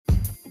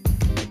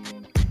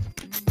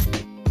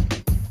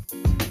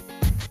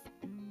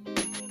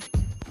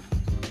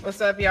What's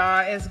up,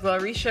 y'all? It's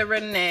Glorisha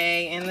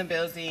Renee in the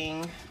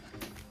building.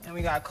 And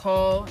we got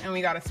Cole, and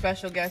we got a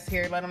special guest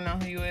here. Let them know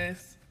who you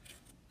is.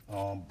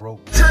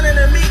 Broke. Turning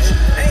to me.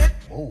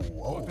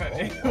 We'll cut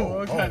it.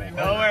 Don't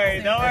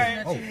worry. Don't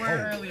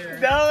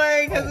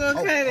worry, because we'll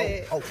cut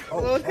it.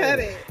 We'll cut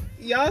it.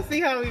 Y'all see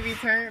how we be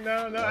turned,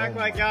 though? Don't act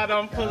like y'all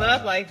don't pull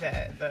up like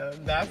that, though.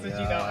 That's what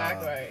you don't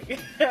act like.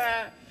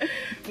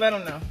 Let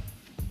them know.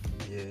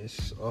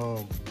 Yes,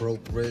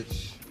 Broke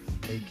Rich,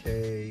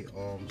 aka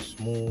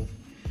Smooth,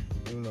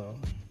 you know.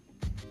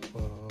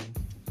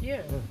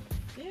 Yeah,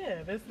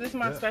 this is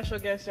my special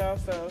guest, y'all.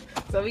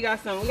 So we got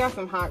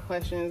some hot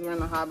questions. We're in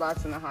the hot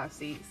box and the hot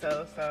seat.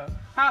 So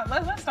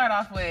let's start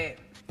off with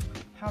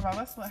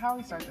how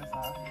we start this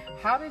off?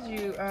 How did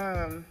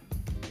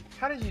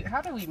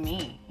we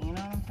meet? You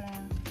know what I'm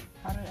saying?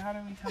 How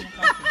did we come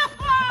across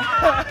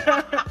each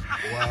other?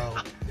 Well,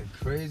 the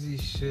crazy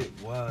shit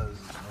was,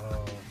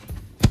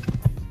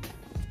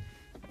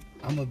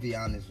 I'm gonna be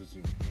honest with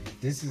you.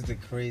 This is the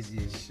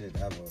craziest shit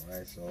ever,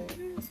 right? So,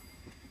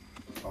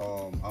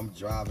 I'm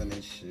driving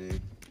and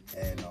shit,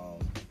 and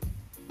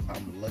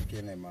I'm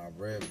looking at my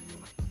rear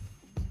view,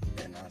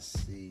 and I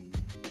see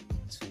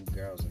two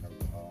girls in the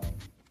car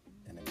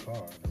in the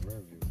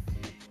rear view,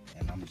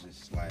 and I'm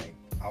just like,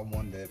 I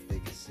wonder if they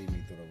can see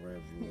me through the rear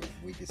view,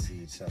 if we can see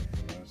each other.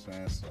 You know what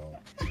I'm saying? So,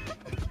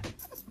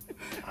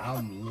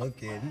 I'm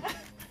looking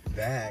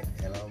back,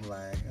 and I'm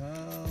like,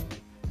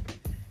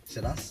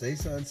 should I say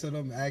something to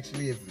them?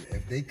 Actually,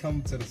 if they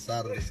come to the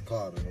side of this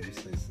car, then I'm gonna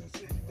say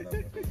something,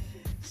 whatever.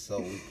 So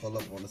we pull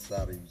up on the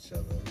side of each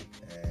other,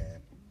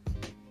 and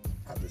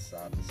I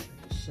decide to say,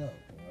 what's up,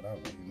 or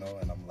whatever, you know?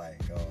 And I'm like,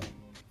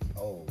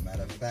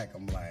 matter of fact,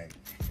 I'm like,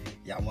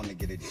 y'all want to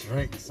get a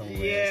drink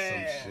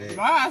somewhere, some shit.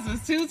 My ass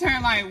was too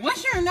turned like,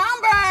 what's your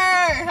number?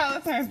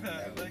 Hella turned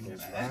up.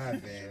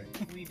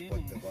 We didn't.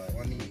 But the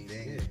funny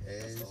thing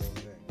is,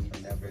 we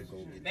never go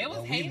get. They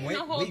was hating the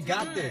whole time. We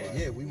got there.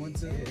 Yeah, we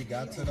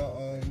got to the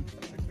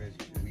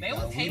They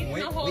was hating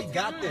the whole time. We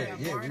got there.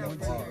 Yeah, we got to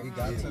the bar. We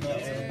got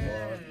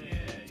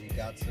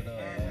to the bar.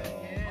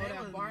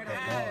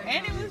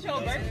 And it was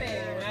your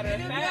birthday, matter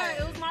of fact.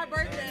 It was my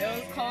birthday.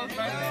 It was Cole's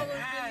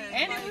birthday.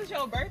 And it was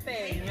your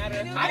birthday, matter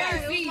of fact. I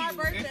didn't see you.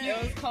 If it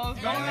was Cole's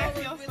birthday. Going back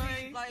to your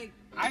story.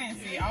 I didn't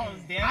see. I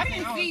was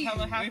dancing. I was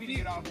hella happy to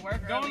get off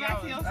work. Going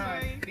back to your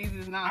story. These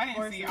is not. I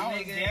didn't see. I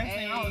was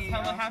dancing. I was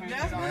hella happy to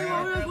get off work. That's what we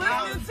was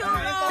listening to,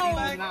 though.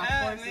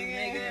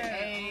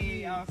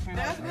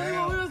 That's what we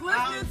was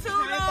listening to,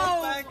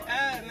 though.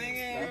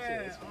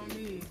 On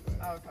me.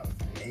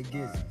 It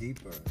gets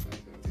deeper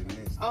than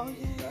this. Oh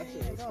yeah.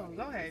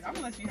 Go ahead. I'm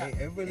gonna let you have it.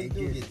 It really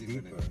do get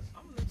deeper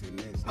than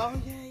this. Oh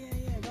yeah.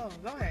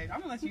 Go ahead.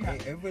 I'm gonna let you have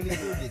it. It really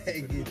do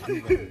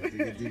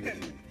get deeper.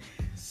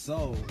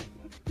 So,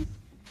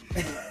 I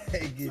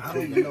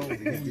don't know who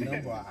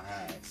number I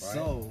have,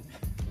 right?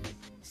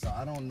 So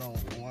I don't know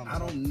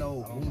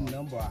who who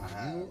number I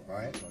have,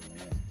 right?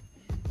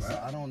 So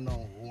I don't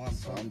know who I'm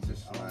talking to.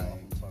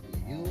 I'm talking to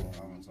you.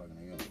 I'm talking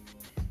to you,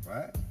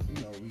 right? You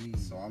know,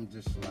 so I'm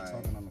just like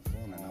talking on the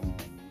phone, and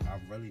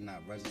I'm really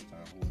not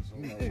registering who is who.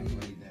 You know, we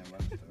really didn't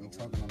register. I'm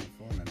talking on the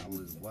phone, and I'm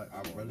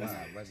really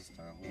not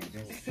registering who is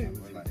who.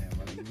 Like,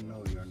 you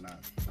know, you're not.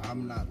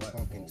 I'm not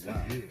talking to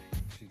you.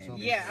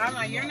 Yeah, I'm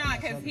like, you're not,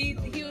 because he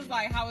was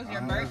like, how was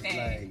your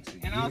birthday?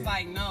 And I was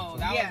like, no,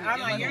 that wasn't. I'm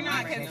like, you're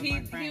not, because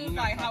he was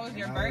like, how was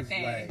your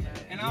birthday?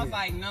 And I was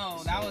like,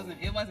 no,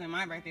 it wasn't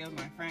my birthday, it was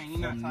my friend.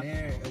 You're not talking. From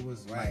there, it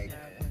was like,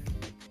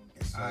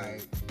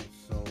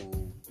 so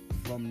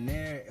from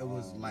there, it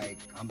was like,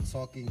 I'm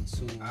talking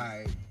to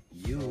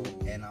you,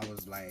 and I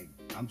was like,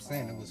 I'm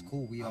saying it was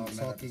cool. We all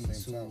talking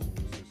to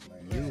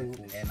you,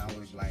 and I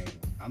was like,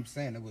 I'm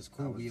saying it was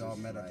cool. We all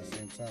met at the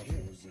same time. So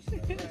it was just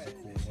like, it was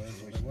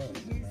a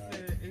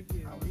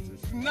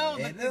cool No,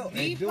 but the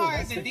deep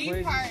part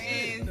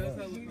is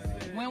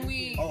when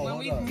we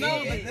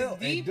the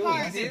deep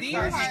part is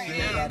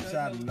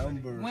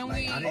when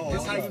we.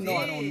 This how you know I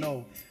don't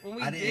know.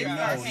 I didn't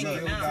know.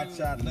 Look, got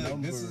y'all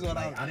number. This is what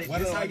I.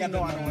 This how you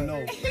know I don't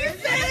know. He said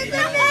the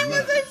name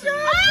was a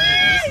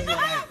choice.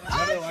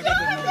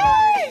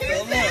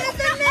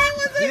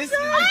 This is the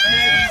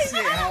crazy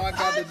shit. How I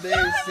got the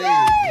name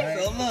saved, right?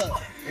 So look,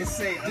 it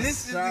say this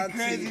is the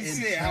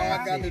crazy shit. How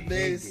I got the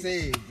name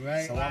saved,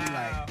 right? So I'm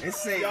like, it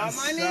say y'all,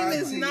 my name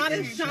is not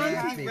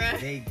Ashanti, bruh.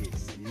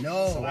 Vegas.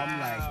 No, so I'm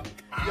like,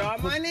 y'all,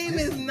 my name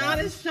is not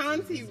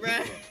Ashanti,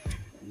 bruh.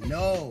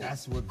 No,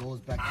 that's what goes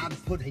back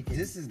to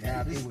this is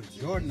now this was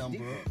your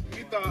number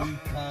because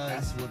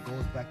that's what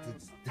goes back to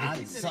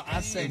so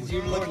I said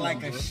you look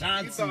like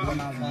Ashanti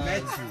when I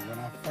met you, when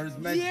I first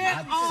met you. So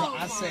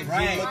I said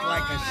you look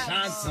like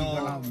Ashanti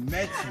when I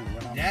met you.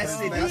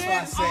 That's it. That's why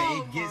I said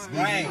it gets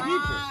even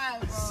deeper.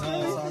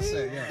 So I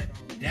said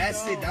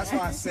that's it. That's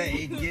why I said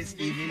it gets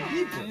even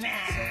deeper. So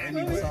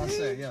anyway, so I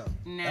said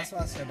that's why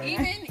I said that.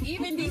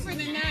 Even deeper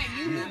than that,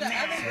 you knew the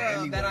other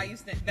girl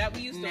that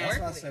we used to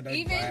work with.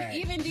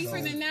 Even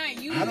deeper than that,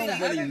 you knew the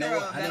other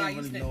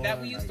girl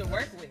that we used to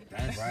work with.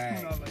 That's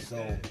right. So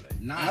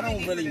I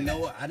don't really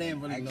know. I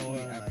didn't really know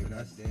her like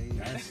that day.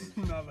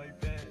 Not like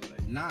that.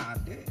 Nah, I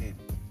didn't.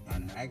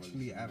 And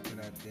actually, after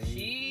that day,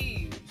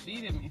 she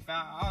didn't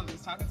found. I was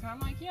just talking to her. I'm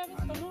like, yeah, this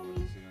is the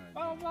homie.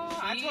 Blah blah.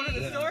 I told her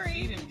the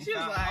story. She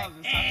was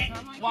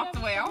like, walked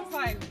away. I was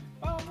like,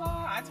 blah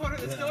blah. I told her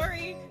the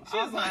story. She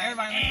was like,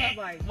 everybody went up,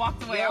 like,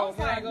 walked away. I was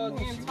like, I go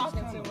again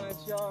talking too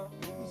much, y'all.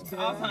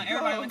 I was telling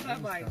everybody went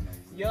up, like,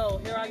 yo,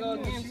 here I go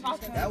again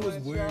talking too much. That was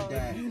weird.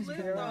 That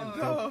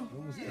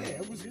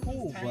it was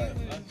cool, but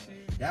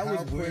that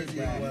was weird.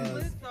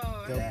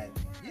 That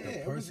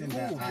the person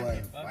that I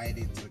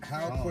invited to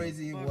come, how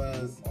crazy it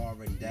was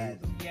already that.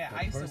 Yeah,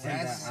 I used to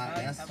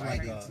that's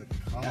like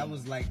that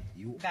was like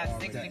you. That's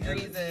 6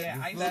 degrees.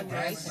 Yeah, I used to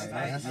that's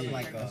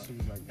like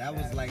that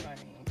was like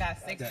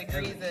that's 6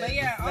 degrees. But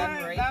yeah,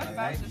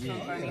 that's just so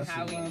funny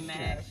how we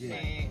met.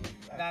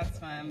 That's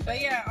fun.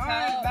 But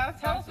yeah,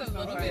 tell us a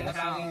little bit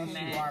about who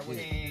you are, what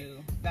you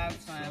do. That's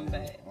fun.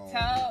 But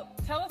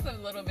tell us a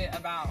little bit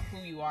about who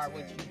you are,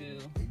 what you do.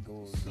 It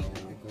goes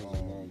a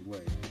long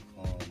way.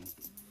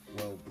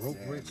 Well, Broke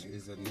Rich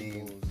is a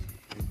name.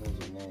 It goes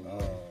a long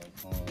way.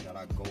 That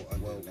I go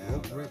under now.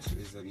 Broke Rich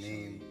is a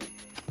name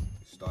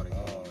starting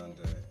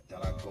under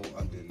that I go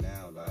under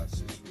now.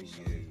 Last 3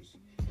 years.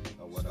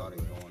 What started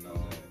going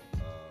under?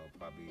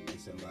 Probably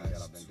it's a name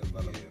that I've been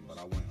developing, but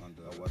I went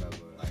under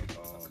whatever, like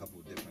a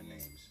couple different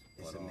names.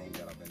 It's a name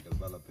that I've been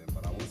developing,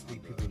 but mostly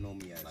people know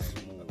me as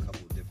Small. A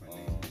couple different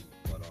names,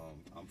 but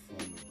I'm from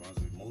New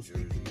Brunswick.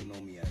 Mostly people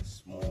know me as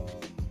Small.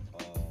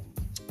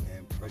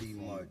 And pretty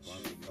much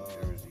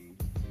Jersey.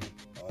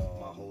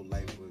 My whole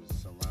life was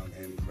surrounded,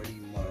 and pretty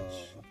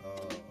much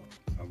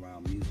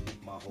around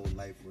music. My whole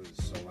life was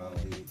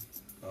surrounded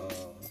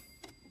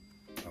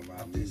around.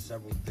 I did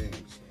several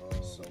things.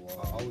 So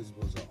I always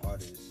was an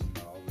artist. I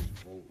always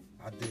wrote.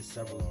 I did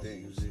several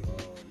things.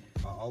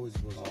 I always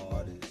was an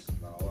artist.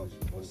 I always.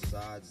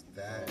 Besides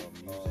that,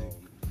 music.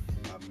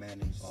 I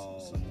managed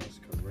someone's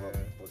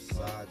career.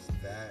 Besides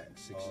that,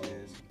 6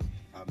 years.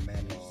 I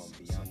managed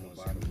Bianca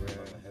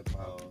career, hip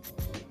hop.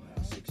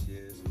 6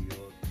 years, New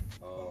York.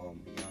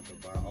 Bianca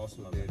I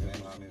also did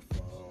management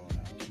for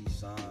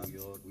Keyshawn, New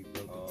York. We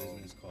built a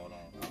business called I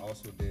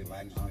also did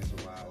management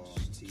for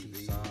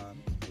Keyshawn,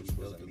 which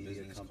was a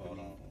media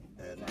company.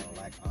 And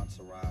Black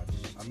Entourage.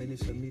 I mean,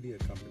 it's a media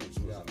company.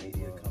 We got a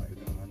media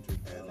company,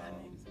 100.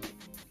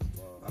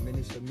 I mean,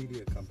 it's a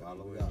media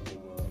company. We got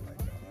over like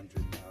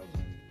 100,000.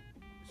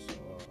 So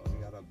we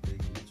got a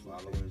big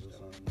followers or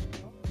something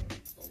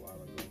a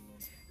while ago.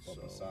 But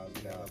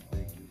besides that, a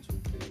big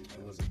YouTube page.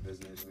 It was a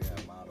business. We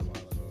had models.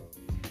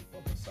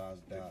 But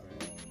besides that,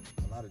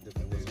 a lot of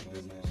different things in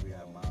business. We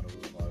had models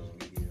as far as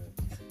media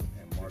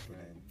and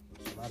marketing.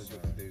 A lot of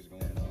different things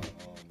going on.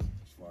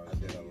 As far as I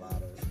did a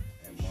lot of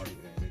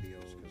marketing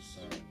videos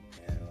concerned,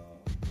 and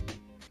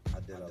I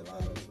did a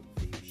lot of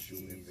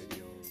shooting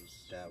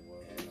videos that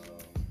were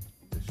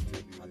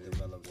distributed. I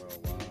developed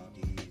worldwide.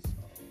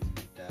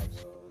 That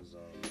was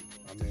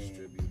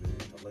distributed.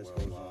 The list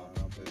goes on.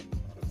 I've been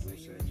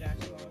producing.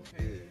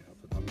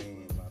 I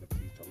mean, a lot of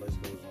people. The list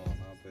goes on.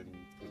 I've been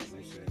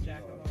producing. I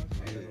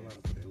did a lot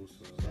of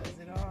producers. Does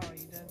it all.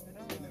 He does it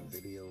all. Been in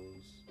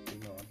videos. You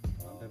know,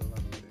 I did a lot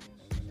of things.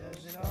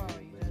 Does it all.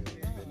 He does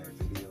it all. Been in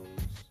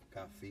videos.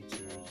 Got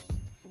features.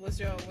 What's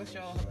your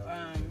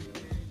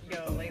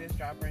latest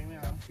drop right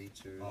now?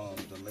 Features.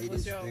 The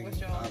latest thing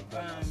I've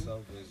done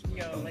myself is with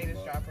your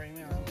latest drop right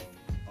now.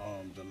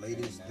 The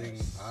latest thing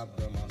I've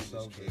done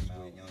myself is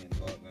with Young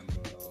Buck,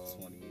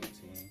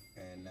 2018,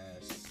 and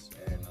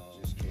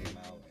just came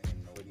out, and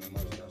pretty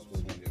much that's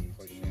what we've been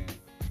pushing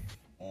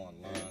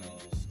online. And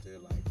just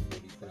still like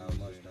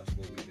 40,000. That's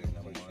what we've been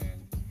pushing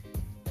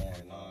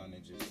online,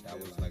 and just that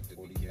was like the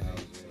beginning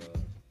to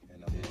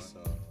this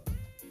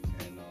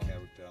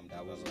character.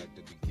 That was like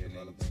the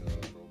beginning to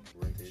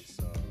this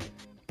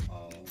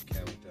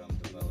character I'm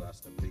developing.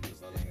 That's the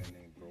biggest thing.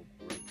 Named Broke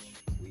Rich.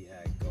 We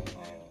had going.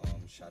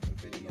 Shot the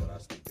video.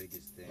 That's the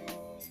biggest thing.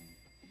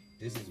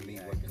 This is me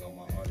working on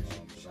my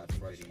artistry. Shot the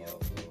video of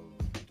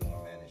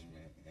doing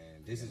management,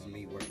 and this is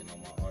me working on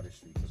my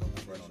artistry because I'm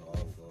fresh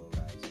off of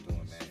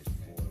doing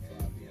management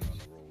and being on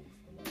the road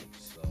for like.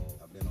 So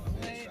I've been on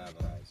this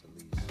travel at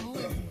least. Who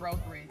is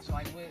Broke Rich?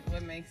 Like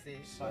what makes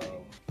it? Like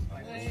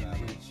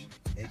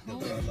it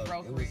developed.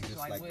 Broke It was Rich. just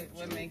Like like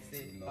what makes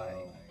it?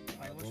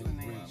 Like what's the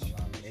name?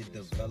 It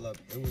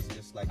developed. It was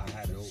just like I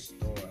had a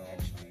store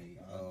actually.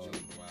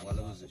 Well,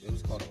 it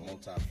was called a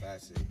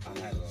multifaceted. I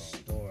had a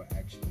store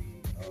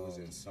actually. It was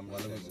in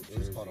Somerset. It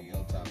was called a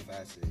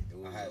multifaceted.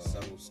 I had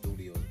several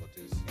studios, but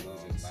this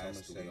was in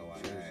last studio I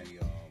had.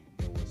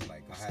 It was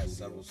like I had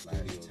several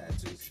studios,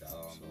 tattoo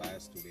shops.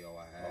 Last studio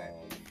I had,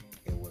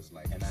 it was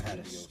like, and I had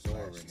a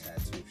store and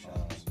tattoo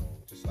shop. So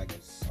just like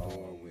a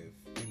store with,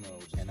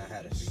 and I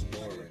had a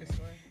store in it.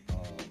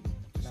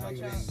 Just like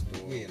a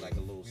store, yeah, like a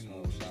little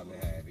smoke shop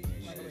it had.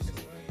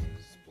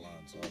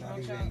 Not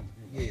even,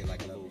 yeah,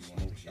 like a little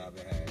smoke shop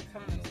it had,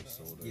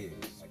 soda, yeah,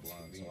 like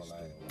blunts, all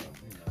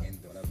that, in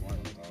the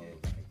front.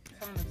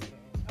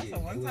 That's a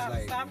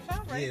one-stop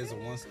shop, right? Yeah, it's a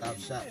one-stop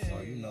shop, so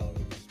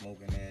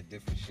smoking that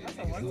different shit. That's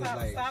a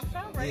one-stop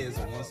shop, right? Yeah, it's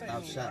a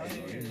one-stop shop. So,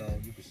 you know,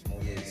 you can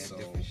smoke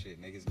different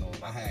shit. Niggas know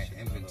I had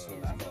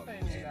inventory.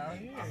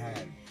 I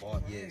had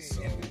bought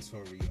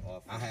inventory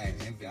off. I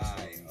had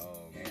guy,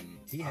 and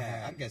he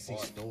had. I guess he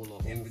stole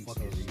a whole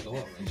fucking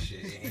store and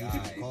shit.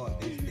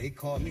 They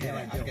called me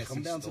like, I guess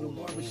come down to the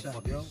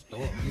barbershop, yo.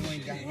 You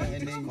ain't got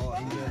nothing.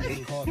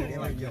 They called me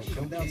like, yo,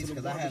 come down to the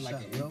because I had like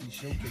an empty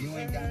showcase. You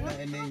ain't got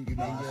nothing in, you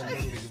know,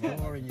 your little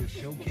store and your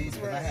showcase.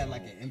 Because I had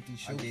like an empty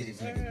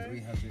showcase, like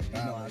 $300. You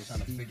know, I was trying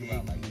to figure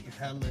out like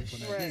hella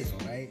shit,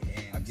 right?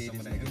 And I gave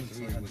this nigga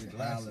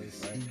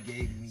 $300. He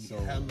gave me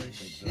hella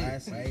shit,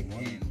 right?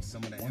 And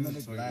some of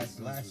the glasses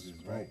was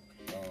broke.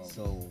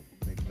 So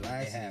the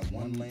glass had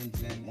one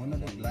lens in. One of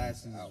the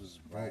glasses was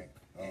broke,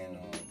 and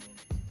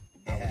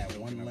it had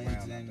one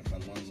lens in, and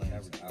one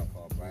lens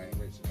alcohol, right?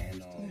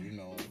 And you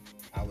know,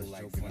 I was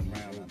like joking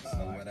around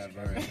or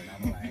whatever, and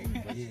I'm like,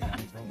 yeah,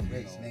 I'm broke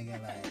rich,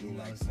 nigga, like, you know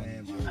what I'm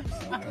saying?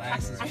 My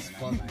glasses was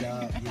fucked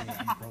up,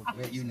 yeah, I'm broke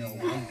rich, you know,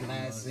 one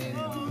glass in,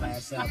 one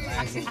glass out,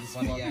 glasses was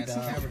funny ass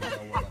character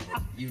or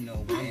whatever, you know,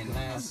 one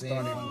glass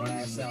in, one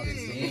glass out, the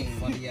same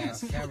funny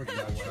ass character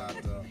or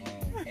whatever.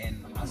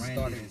 And I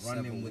started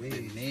running with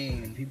the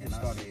name, and people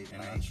started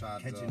like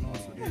catching on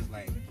to this,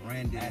 like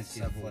branding and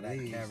stuff for that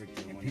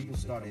character. And people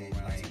started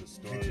like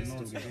catching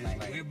on to this, like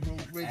where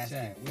Broke Rich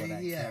at? Where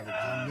he at?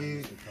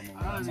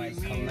 I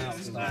might come out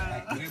to like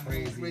acting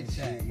crazy and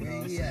shit.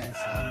 Where he at?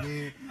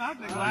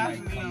 Not the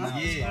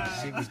glasses.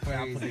 Yeah, shit was crazy.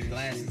 I put the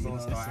glasses on,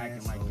 start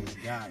acting like this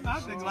guy.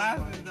 Not the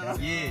glasses though.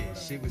 Yeah,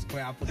 shit was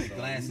crazy. I put the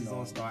glasses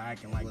on, start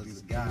acting like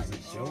this guy. It was a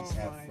joke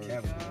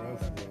at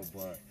first,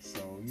 but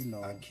so you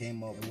know, I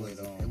came up with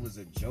it was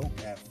a joke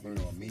at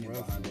first. Meaning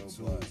behind it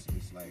too.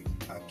 It's like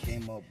I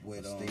came up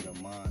with state of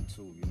mind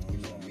too. You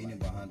know, meaning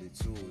behind it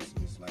too.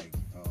 It's like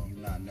you're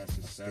not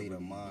necessarily state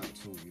of mind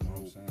too. You know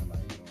what I'm saying?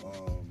 Like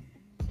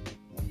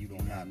when you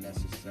don't have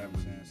necessarily,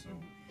 so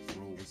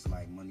it's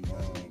like money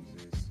doesn't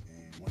exist,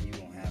 and when you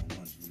don't have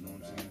money, you know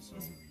what I'm saying? So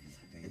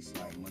it's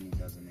like money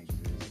doesn't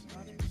exist,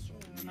 and so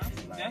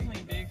that's like,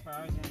 definitely big for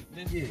our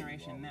this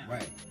generation now.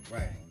 Right.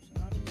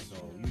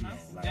 So you know,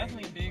 like,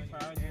 definitely big for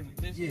our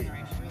this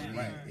generation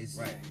now. Right. It's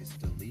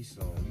the least,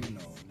 so you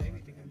know. But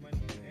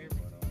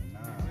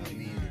I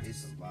mean,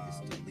 it's the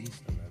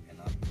least of it, and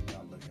I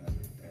look at it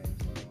as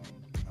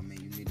I mean,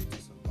 you needed to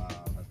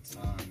survive a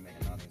time,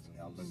 and I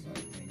look at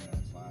everything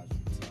as buys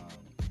you time.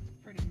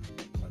 Pretty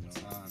much. A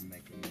time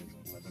mechanism,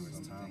 whether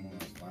it's time or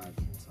buys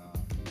you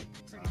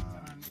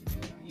time.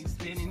 You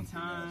spending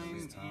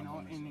time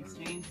in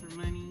exchange for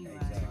money.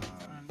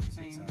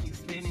 Like, you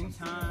spending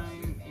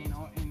time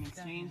in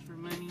exchange for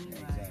money.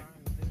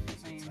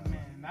 Like,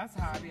 man, that's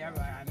how I be. I be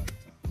like,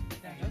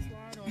 that's why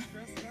I don't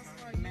stress. That's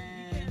why you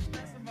man,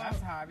 stress about.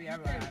 that's how I be. I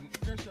be like,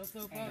 stress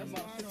yourself out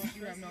about shit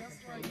you have no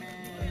control.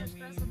 Man,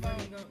 stress about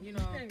you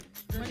know,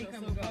 money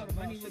come and go.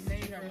 Money was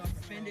made for us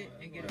to spend it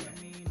and get it back.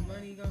 I mean,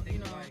 money go, you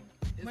know,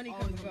 money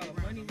come and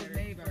go. Money was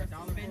made for us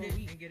to spend it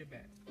and get it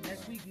back.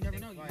 Next week you never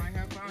know, you might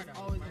have $5.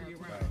 Always gonna be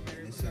around.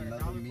 It's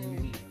another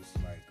meaning.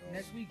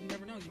 Next week you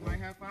never know, you might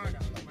have $5.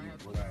 You might have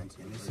 $2.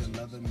 And it's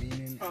another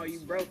meaning. oh, you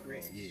broke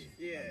rich.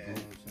 Yeah.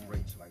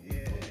 Rich, like you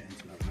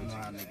know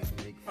how niggas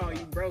break. Oh,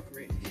 you broke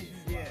rich.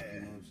 Yeah.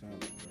 You know what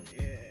I'm saying?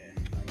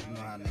 Yeah. Like you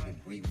know how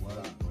niggas break was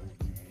broke,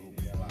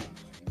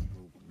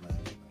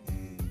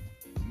 and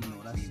you know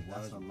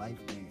that's a life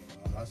thing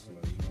for a hustler.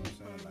 You know what I'm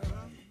saying? Like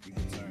you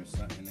can turn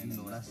something into.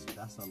 You know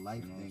that's a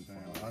life thing for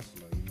a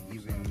hustler. You know,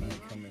 even me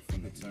coming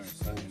from the turn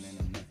something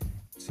into nothing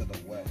to the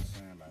west.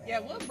 Yeah,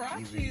 what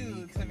brought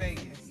you to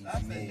Vegas?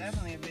 That's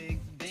definitely a big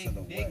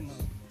move.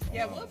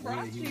 Yeah, what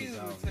brought you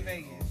to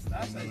Vegas?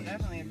 That's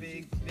definitely a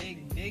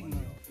big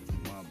move.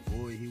 My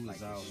boy, he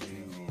was out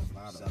here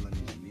selling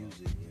his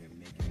music and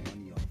making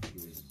money off it. He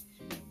was,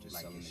 just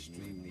like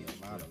extremely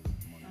a lot of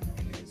money.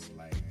 And it's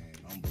like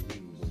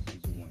unbelievable.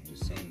 People want to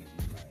sing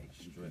this like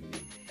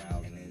strictly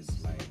out, and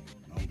it's like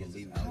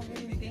unbelievable.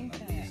 They're making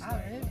at least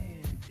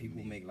like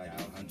people make like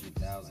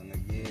 100,000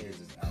 a year.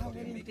 Just out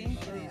there making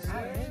money.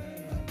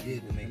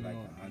 People make like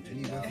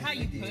 100,000. How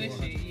you push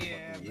it,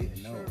 yeah.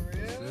 No,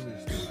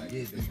 seriously, like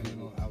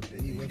people out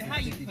there. How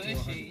you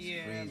push it,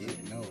 yeah.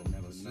 No,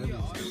 never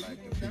seriously, like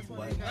the people.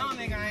 No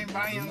nigga, I ain't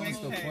buying your That's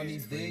the funny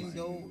mixtape. thing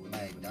though,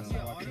 like that's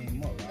how I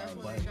came up.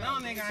 But No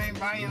nigga, I ain't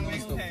buying your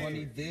that's the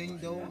funny mixtape. thing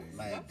though,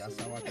 like that's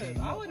how I came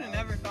up. I would have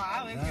never thought. I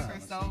lived here for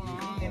so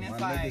long, and it's my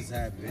like. niggas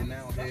had been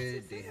out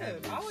here, they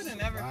had been I would have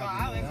never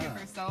thought. I lived here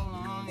for so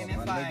long, and it's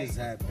my like. niggas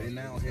had been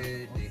out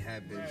here, they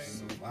had been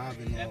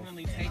surviving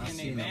Definitely off. taking I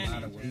seen a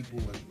lot of advantage. people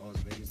in Las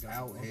Vegas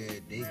out here,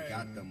 they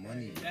got the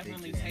money. But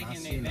Definitely they just, taking I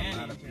seen a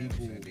lot of advantage.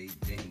 people, they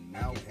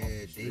out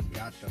here, they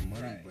got the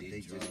money, but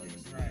they just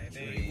didn't.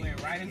 They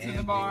went right into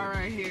the bar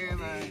right here,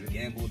 like. They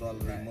gambled all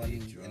of their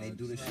money, and they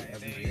do this shit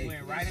every day. They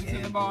went right into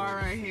the bar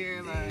right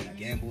here, like.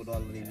 They gambled all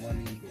of their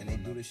money, and they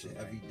do this shit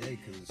every day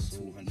because it's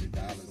 $200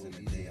 in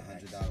a day,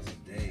 $100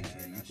 a day,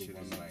 and that shit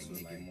is like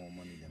making more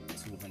money than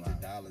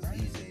 $200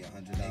 easy.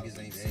 100 niggas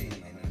ain't seeing,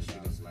 and that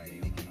shit is like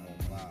making more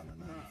 $5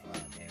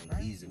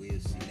 and easy.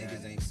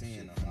 Niggas ain't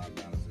seeing $100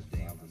 a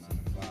day, $9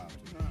 to $5.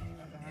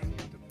 And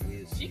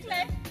She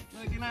clap.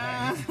 Looking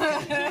at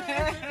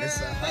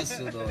It's a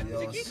hustle though,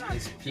 yo.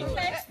 It's pure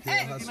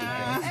hustle.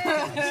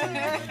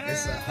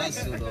 It's a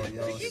hustle though,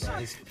 yo.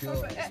 It's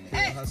pure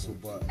hustle.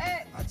 But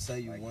I tell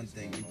you one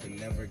thing, you can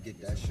never get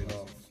that shit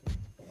off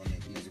on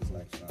the easy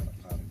like trying to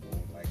pot and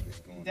gold like it's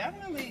going.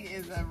 Definitely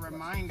is a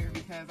reminder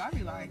because I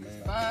be like,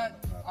 fuck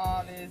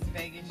all this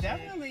Vegas shit.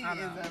 Definitely is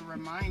a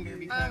reminder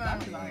because I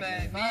be like,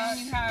 but then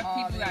you have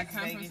people that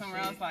come from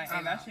somewhere else like,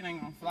 hey, that shit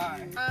ain't gonna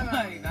fly.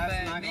 Like,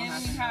 that's not gonna happen.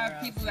 Then you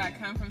have people that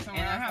come from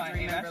somewhere else like,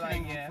 hey, that shit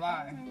ain't gonna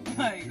fly.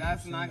 Like,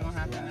 that's not gonna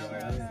happen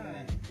nowhere else.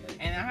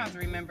 And I have to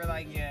remember,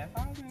 like, yeah, if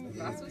I was in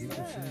that's what's up.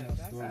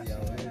 That's story out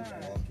here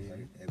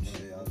walking and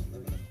shit. I was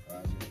living in the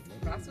project.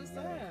 That's what's up.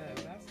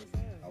 That's what's up.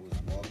 I was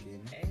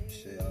walking,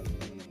 shit. I was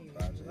living in the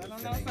project. Let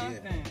them know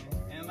something.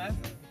 And let's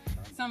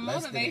some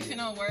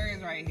motivational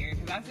words right here,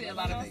 because I see a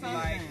lot of people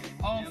like,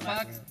 oh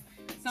fuck.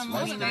 Some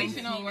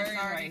motivational words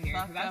right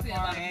here, because I see a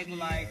lot of people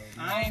like,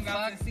 I ain't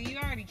about to see you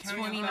already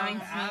counting 2019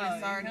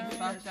 is already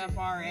fucked up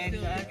already.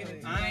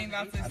 I ain't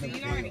about to see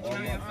you already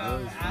counting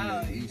yourself out.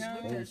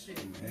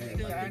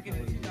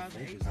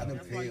 I done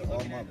paid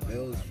all my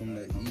bills from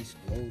the East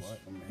Coast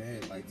from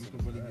head. Like, you can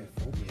really get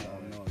focused. I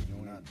don't know if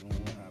you're not doing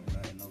it, have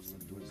nothing else to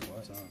do at the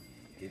time.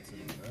 Get to the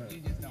bed. You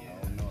just don't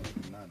want to. I don't know if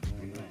you're not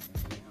doing that.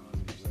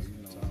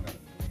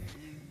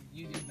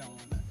 You just don't want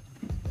to.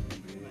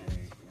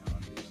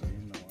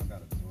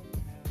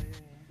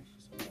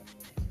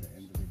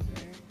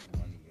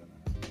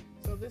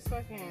 So this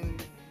fucking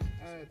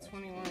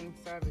 21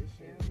 Savage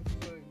shit.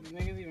 Do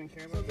niggas even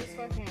care about this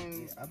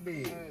fucking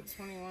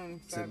 21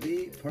 Savage? To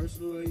me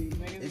personally,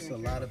 it's a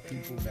lot of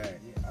people that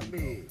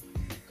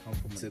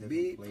to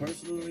me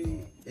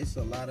personally, it's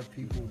a lot of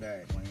people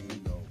that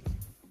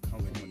come from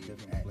a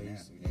different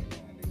place and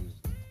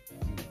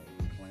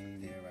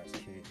claim there as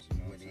kids, you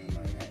know what I'm saying?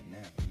 Like at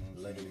now,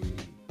 literally,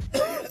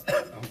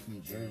 I'm from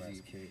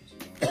Jersey, kids, you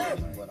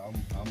know, but I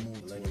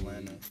moved to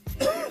Atlanta.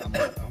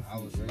 I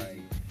was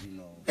like, you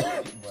know,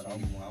 but I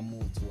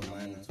moved to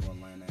Atlanta.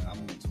 I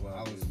moved 12.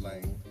 I was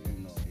like, you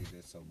know,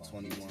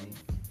 21.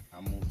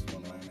 I moved to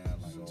Atlanta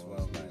at like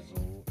 12 years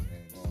old,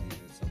 and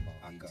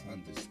I could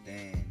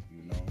understand,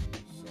 you know.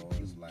 So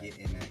it's like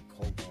getting that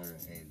culture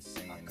and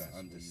saying I could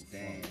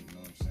understand, you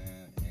know what I'm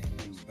saying?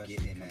 And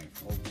getting that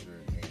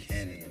culture and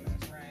saying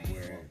that's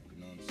where, you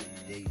know what I'm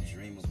saying? They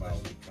dream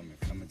about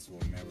coming to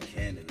America,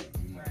 Canada,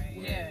 you know,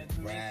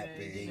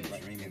 rapping. They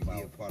dream about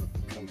being a part of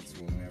coming to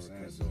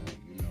America, so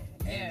you know.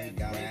 And they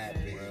got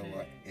rapping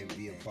and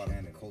be a part of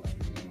the culture,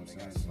 you know what I'm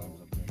saying? So,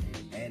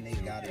 and they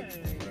got it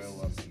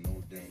real up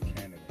no different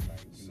Canada, like,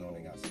 you know,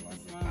 they got some.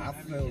 I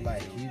feel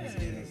like he was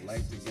getting his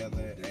life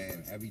together,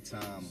 and every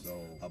time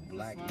a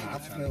black nigga, I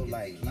feel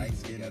like he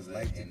was getting his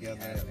life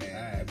together,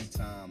 and every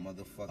time a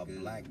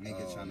black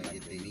nigga trying to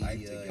get their life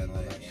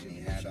together, and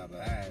he had a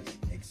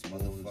past,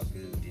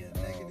 motherfuckers,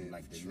 negative,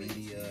 like the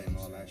media and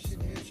all that shit,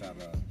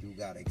 you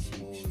got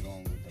exposed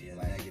strong with the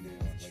black negative.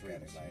 Look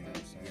at it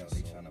like, yo,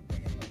 they trying to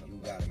bring another. You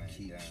gotta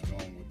keep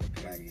strong with the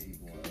black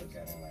people and look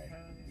at it like,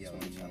 yo,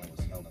 they trying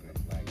to help the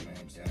black man,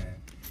 I'm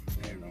saying,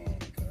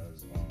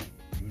 because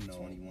you know,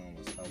 21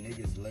 was helping.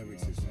 Niggas'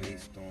 lyrics is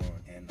based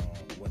on and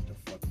what the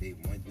fuck they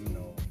went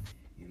through.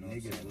 You know,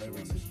 niggas'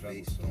 lyrics is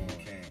based on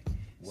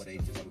what they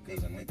just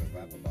because a nigga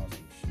rap about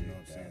some shit. You know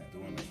what I'm saying?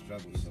 Doing the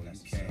struggle, so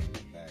you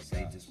can't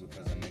say just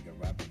because a nigga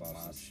rap about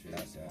some shit.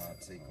 That's my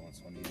take on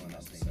 21. I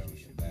think he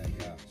should back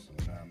out. So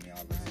I mean,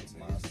 I listen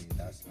to this.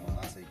 That's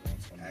my take on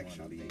 21.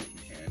 Actually,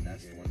 and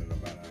that's one of the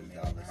rappers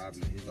that I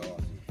probably thought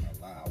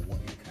I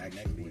wouldn't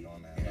connect with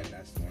on that. And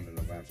that's one of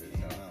the rappers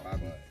that I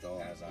probably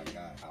thought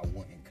I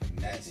wouldn't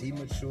connect. As he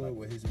matured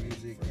with his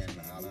music and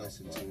I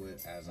listened to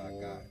it as I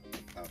got.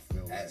 I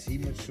feel like as he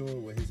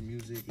matured with his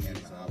music and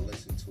I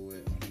listen to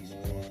it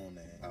more, and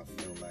I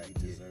feel like he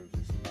deserves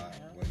his spot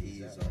where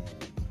he is on.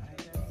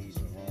 He's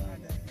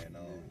grown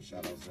and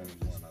shout out to his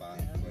spot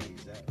where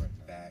he's at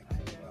right back.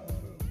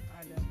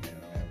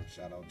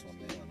 Shout out to him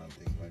and I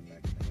think right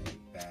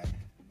back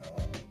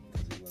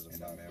because he was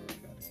about America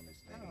doing this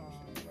thing.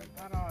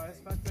 Not all. It's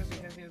fucked up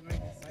because he was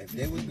making sense. If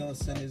they was gonna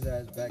send his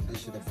ass back, they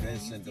should have been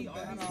sent him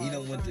back. He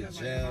done went to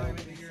jail.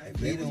 If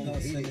they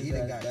don't send his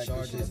ass back, got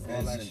charges,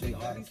 all that shit.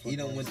 He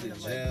done went to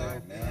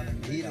jail.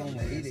 He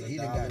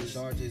done got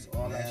charges,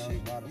 all that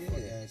shit. Why the fuck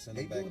they ain't send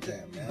him back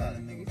there,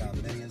 man? Nigga got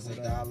millions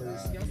of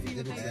dollars. Y'all see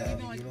what they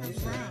even like Chris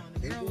Brown.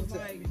 The girl was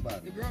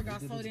like, the girl got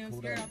so damn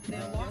scared after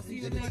that lawsuit.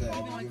 Even like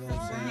Chris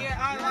Brown. Yeah,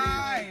 I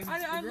lied.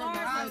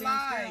 I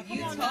lied.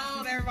 You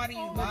told everybody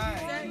you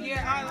lied.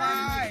 Yeah, I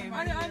lied.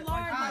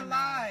 I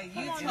lied.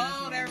 You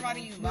told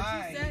everybody you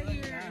lied. You sat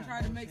here and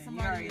tried to make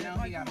somebody know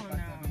he got a fucked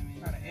up image.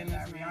 Try to end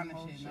that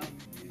Rihanna shit. No.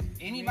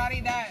 Anybody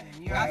that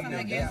got something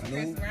against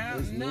Chris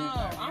Brown?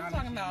 No, I'm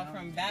talking about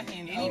from back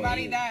in.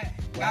 Anybody that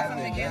got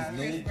something against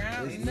Chris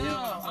Brown?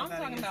 No, I'm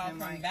talking about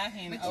from back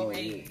in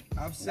 08.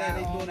 I'm saying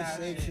they doing the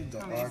same shit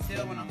to R.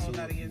 Still want to hold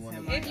that against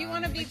him. If you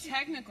want to be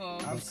technical,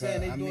 I'm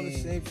saying they doing the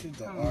same shit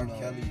to R.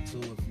 Kelly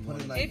too.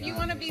 If you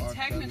want to be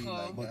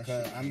technical,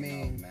 because I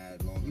mean,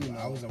 you know,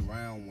 I was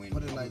around when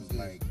put it like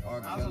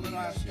R. I was a little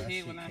ass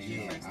kid when that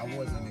shit first came out. I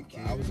wasn't a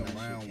kid. I was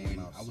around when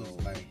I was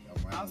like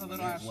around. I was a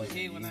little ass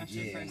kid when that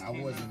shit first came out.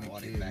 I wasn't a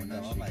kid when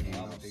that shit came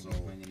out. So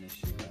bringing this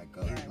shit back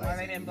up. Why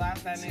they didn't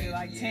blast that nigga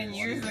like 10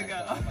 years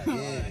ago?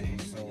 Yeah.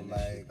 So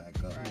like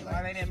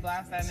why they didn't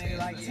blast that nigga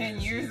like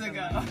 10 years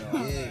ago?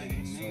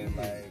 Yeah. So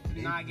like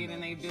not getting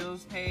their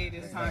bills paid,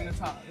 it's time to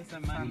talk. It's a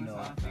money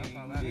talk. That's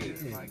all that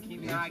is. Like,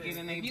 keep not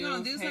getting their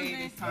bills paid,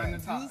 it's time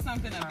to talk. Do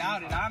something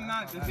about it. I'm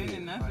not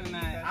defending nothing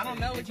that. I don't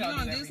know what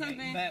y'all do every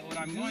day. But what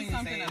I'm going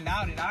to say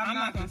about it, I'm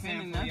not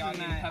defending nothing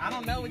that. I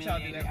don't know what y'all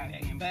do every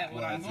day. But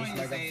what I'm going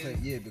to say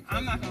is,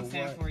 I'm not going to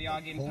stand for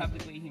y'all getting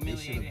publicly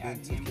humiliated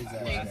at the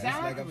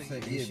Exactly.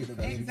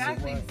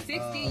 Exactly.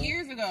 60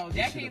 years ago,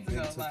 decades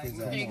ago. Like,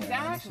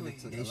 exactly.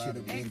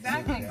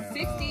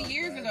 60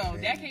 years ago,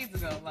 decades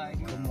ago. Like,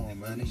 come on,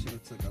 man. They should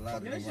have took a lot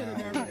of them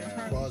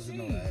crossing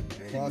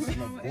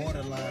the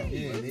borderline.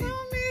 Yeah, they,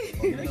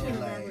 you know,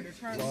 like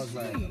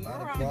crossing the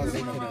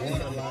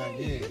borderline.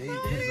 Yeah, they,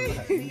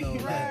 like, you know,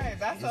 right.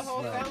 That's a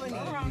whole felony.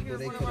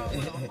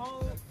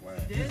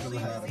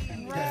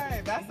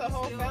 Right. That's a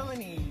whole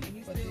felony.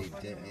 But they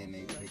didn't.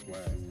 They pick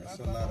wives. That's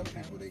a lot of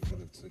people they could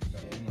have took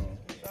that. You know.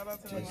 Shout out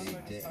to they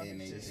didn't.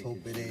 They just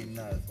hope it ain't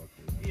nothing.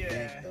 Yeah.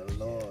 Thank the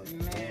Lord.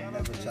 Don't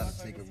never try to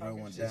take a real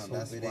one down.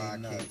 That's why I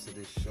came to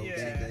this show.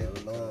 Thank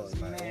the Lord.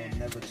 Like, don't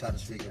never try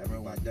to take a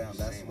real one down.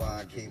 That's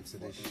why I came to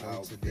this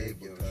show today,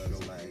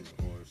 because like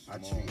I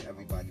treat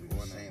everybody the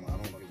same. I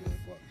don't give a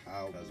fuck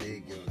how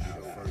big your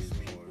show is.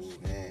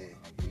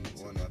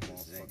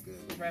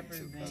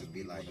 Represent. To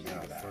be like, yeah,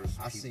 first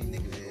I seen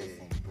niggas go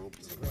from broke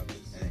to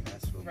represent.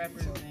 That's what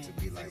represent. To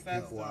be like,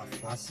 people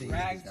I seen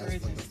rags niggas,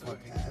 that's what the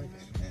fuck happened.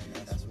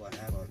 And that's what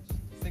happened.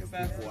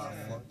 Successful.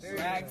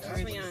 Rags,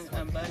 rich, young,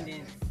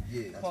 abundant.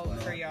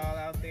 Quote for y'all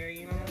out there,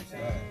 you know what I'm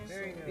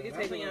saying? We could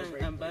take a young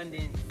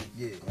abundant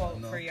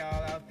quote for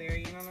y'all out there,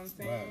 you know what I'm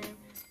saying?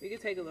 We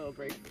could take a little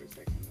break for a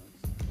second.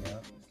 Yeah.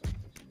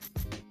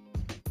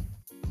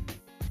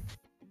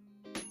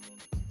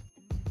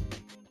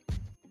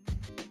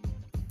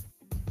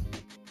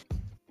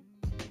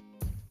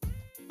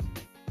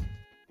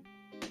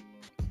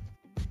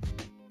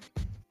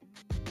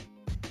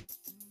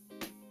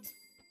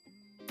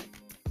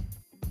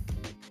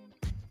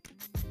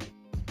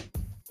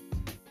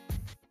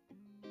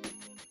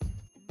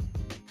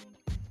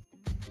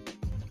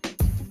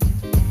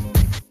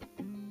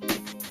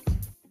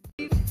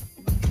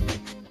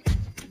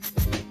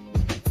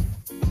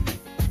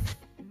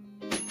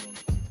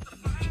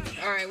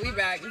 Alright, we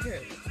back. You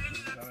could.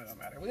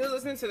 We was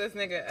listening to this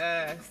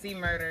nigga, C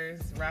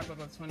Murder's wrap up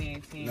of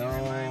 2018.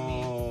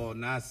 No,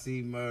 not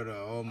C Murder.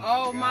 Oh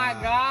my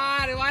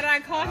God. Why did I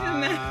call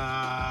him that?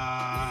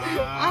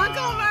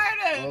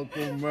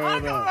 Uncle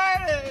Murder.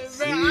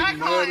 Man, I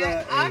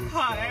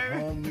caught it.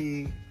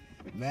 Homie,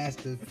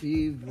 Master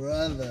P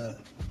brother.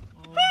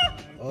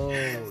 Oh,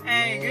 hey, Lord.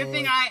 Good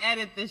thing I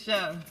edit the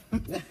show.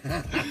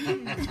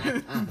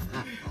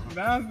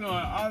 That was going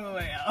all the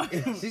way out.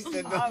 She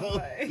said the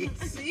whole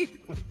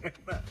secret.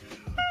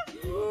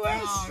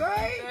 West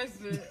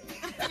Side.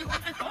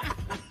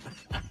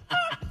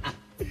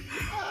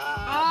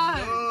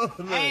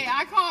 Hey,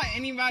 I call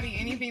anybody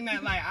anything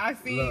that like I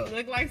see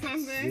look like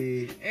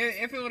something.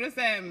 If it would have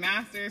said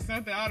Master or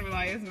something, I would be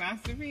like, it's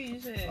Master P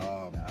shit.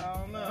 I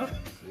don't know.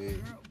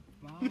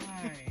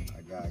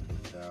 I gotta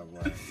get that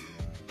right.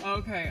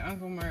 Okay,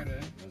 Uncle Murder.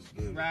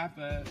 Wrap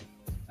up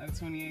of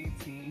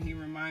 2018. He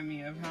remind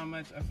me of how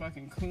much a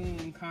fucking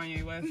coon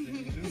Kanye West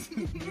is.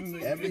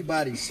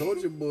 Everybody,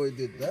 Soulja Boy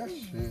did that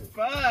shit.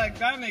 Fuck,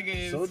 that nigga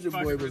is Soulja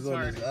Boy was retarded.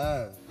 on his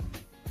ass.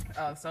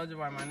 Oh, Soulja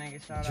Boy, my nigga,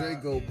 shout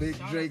Draco, out. Big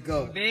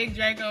Draco. Big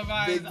Draco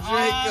vibes Big all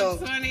Draco.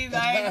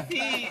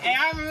 2019. And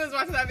I remember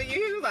watching that video,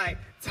 he was like,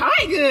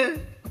 Tiger!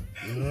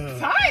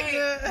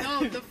 Tiger!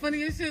 No, the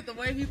funniest shit, the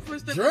way he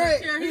pushed up Drake.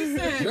 the chair, he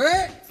said,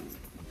 Drake!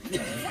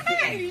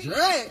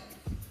 Drake!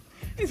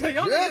 He said,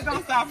 y'all niggas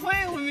don't stop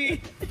playing with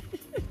me.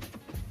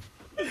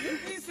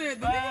 He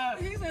said,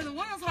 the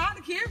world's hard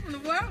to kid from the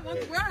world.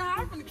 What's the world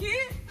hard from the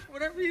kid?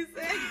 Whatever he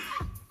said.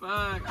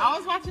 Fuck. I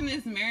was watching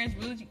this marriage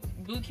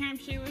boot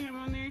camp shit with him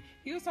on there.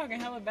 He was talking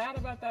hella bad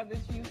about that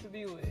bitch he used to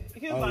be with.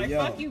 He was like,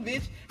 fuck you,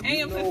 bitch. And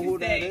your pussy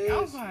stay.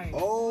 I was like,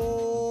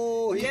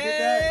 oh, he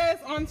yes,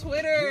 did that? On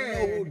Twitter. You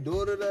know who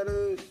daughter that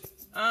is?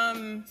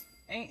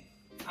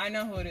 I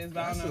know who it is,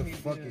 but I don't know who he is.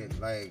 Fucking,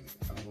 like,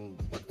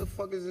 what the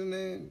fuck is his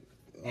name?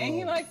 Ain't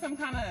he like some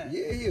kind of...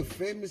 Yeah, he a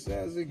famous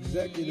ass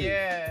executive.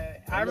 Yeah.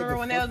 I remember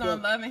when they was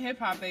on Love and Hip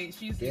Hop, she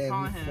used to be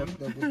calling him.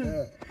 Fucked up with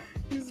that.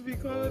 He used to be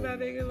calling that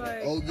nigga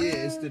like... Oh, yeah,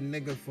 it's the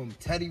nigga from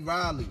Teddy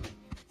Riley.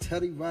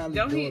 Teddy Riley's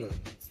daughter.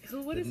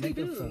 What does he do?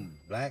 The nigga from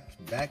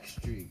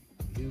Backstreet.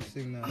 He was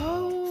singing that.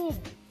 Oh,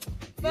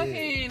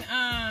 fucking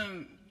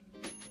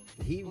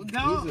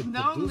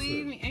don't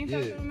leave me. Ain't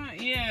that something?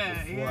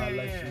 Yeah, Before I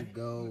let you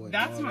go. And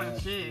that's my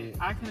that shit.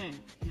 I couldn't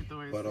get the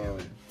words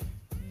together.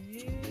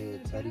 Yeah,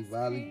 Teddy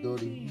Riley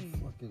thought he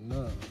fucking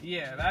nuts.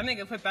 Yeah, that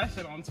nigga put that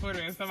shit on Twitter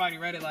and somebody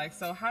read it like,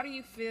 so how do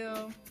you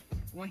feel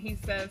when he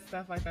says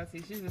stuff like that?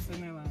 See, she's just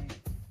sitting there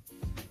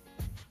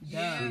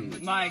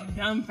like,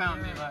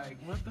 dumbfounded, like,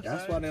 what the fuck?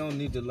 That's why they don't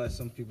need to let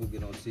some people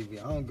get on TV.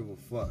 I don't give a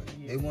fuck.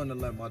 Yeah. They want to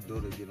let my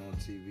daughter get on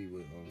TV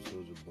with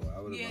Soulja Boy.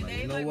 I would have been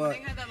like, you know what? They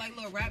had that, like,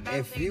 little rap battle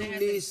if you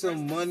need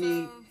some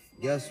money,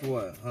 guess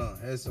what?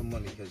 Here's some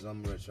money because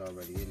I'm rich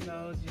already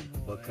anyway.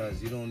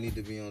 Because you don't need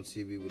to be on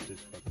TV with this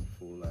fucking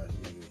fool ass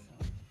nigga.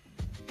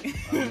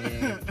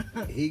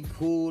 I mean, he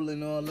cool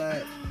and all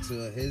that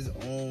to his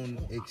own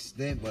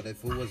extent, but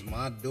if it was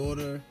my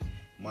daughter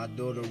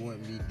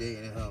wouldn't be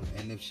dating him.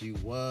 And if she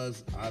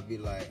was, I'd be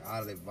like,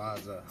 I'd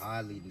advise her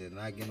highly to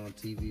not get on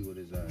TV with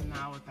his ass.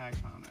 Not with that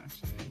kind of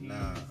shit.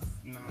 Nah.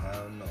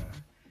 Hell no.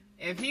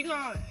 If he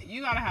gonna,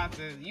 you gonna have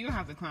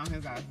to clown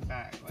his ass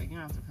back. Like, you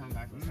have to come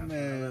back with something.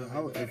 Man,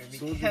 if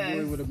Soulja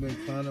Boy would have been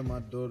clowning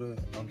my daughter,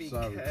 I'm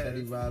sorry.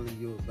 Teddy Riley,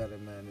 you're a better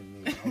man than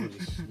me. I would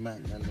have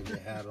smacked that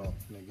nigga hat off,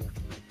 nigga.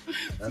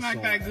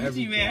 Smack that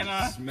Gucci band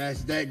off. Smash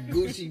that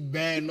Gucci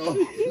band off,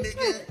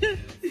 nigga.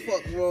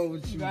 Fuck wrong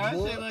with you, that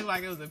boy? Shit looked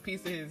like it was a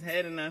piece of his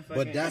head in that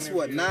fucking But that's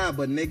interview.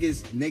 but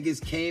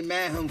niggas came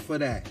at him for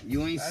that.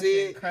 You ain't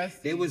see it?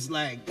 Crusty. They was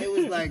like,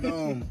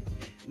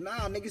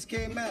 nah, niggas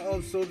came at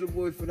Soulja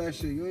Boy for that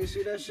shit. You ain't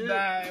see that shit?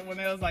 When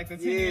it was like the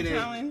 10-year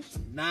challenge?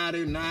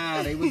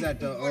 They was at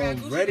the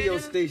radio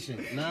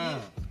station. Nah.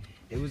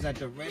 It was at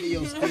the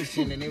radio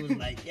station and it was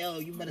like, yo,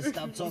 you better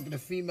stop talking to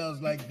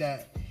females like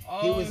that.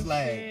 Oh, he was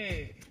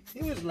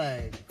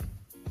like,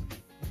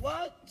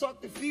 what? Talk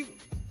to females?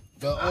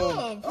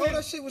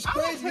 That shit was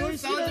crazy. I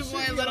was Soulja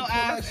Boy little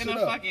ass in a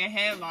fucking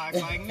headlock.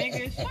 Like,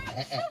 nigga,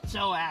 shut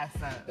your ass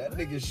up. That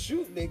nigga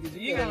shoot niggas.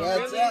 You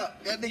gotta watch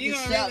out. That nigga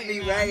shot me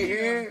right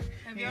here.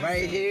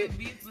 Right here.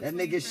 That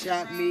nigga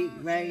shot me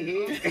right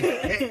here.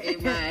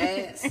 In my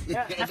ass.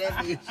 That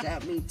nigga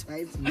shot me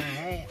twice in my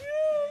ass.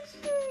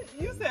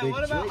 You said,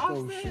 what about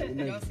Offset?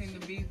 Y'all seen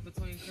the beef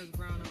between Chris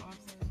Brown and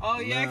Offset? Oh,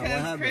 yeah,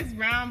 because Chris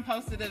Brown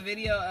posted a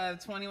video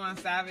of 21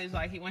 Savage,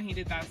 like, when he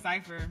did that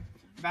cypher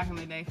back in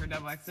the day for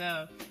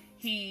XXL.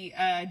 He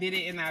did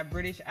it in that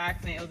British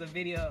accent. It was a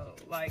video,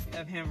 like,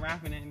 of him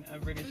rapping in a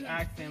British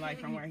accent, like,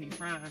 from where he's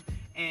from.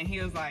 And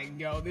he was like,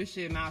 yo, this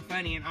shit not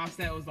funny. And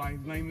Offset was like,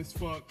 lame as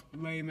fuck,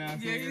 lame ass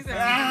nigga. Yeah, you said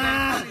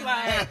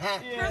like,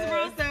 Chris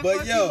Brown said, but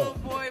fuck yo, you, little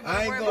boy, but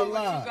I ain't worry gonna about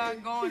lie. what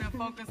you got going and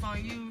focus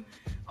on you.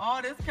 All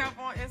this cap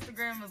on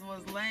Instagram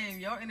was lame.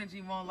 Your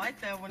energy won't like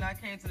that when I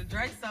came to the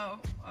Drake show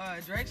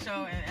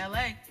in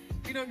LA.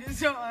 You don't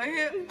get your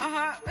hip,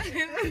 That's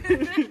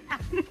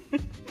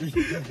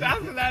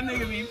what that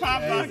nigga be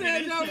pop rocking. He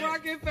said, yo,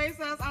 rocking face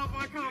ass out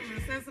my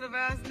comment. Sensitive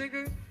ass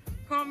nigga.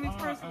 Call me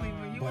personally.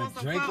 When you want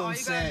some fun, all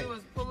you gotta do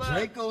is pull up.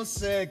 Draco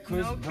said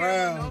Chris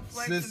Brown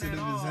sensitive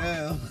as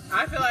hell.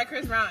 I feel like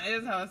Chris Brown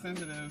is hella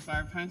sensitive.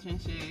 Start punching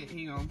shit,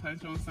 he gonna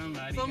punch on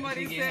somebody.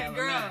 Somebody said,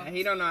 girl. Mad.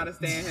 He don't know how to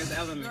stay in his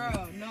element.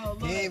 Girl, no,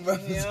 look. He ain't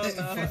representing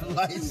for the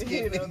light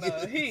skin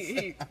niggas.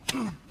 He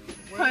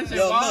punching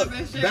balls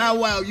and shit. Bow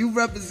Wow, you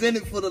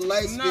represented for the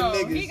light skin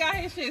niggas. No, he got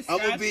his shit I'm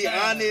gonna be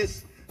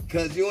honest.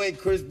 Cause you ain't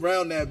Chris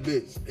Brown that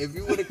bitch. If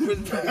you would've Chris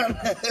Brown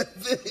that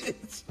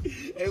bitch,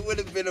 it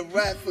would've been a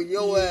rap for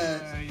your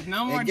ass.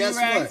 No more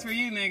do-rags for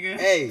you, nigga.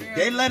 Hey,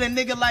 they let a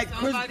nigga like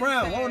Chris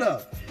Brown. Hold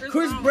up.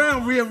 Chris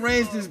Brown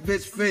rearranged his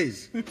bitch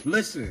face.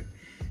 Listen.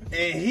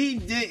 And he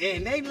did,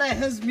 and they let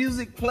his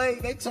music play.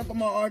 They talking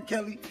about R.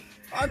 Kelly.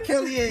 R.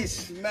 Kelly ain't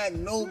smacked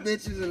no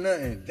bitches or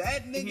nothing.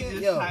 That nigga, he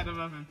just tied him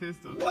up in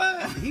pistols.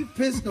 What? He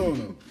pissed on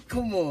him.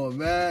 Come on,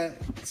 man.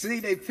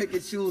 See, they pick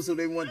and choose so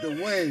they want to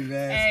win,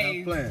 man.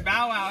 Hey,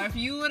 Bow Wow, if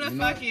you would have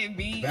fucking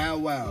beat Bow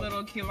Wow,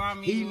 little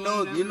Kilami, he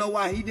knows. You know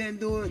why he didn't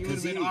do it?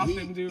 Because he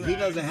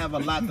doesn't have a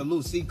lot to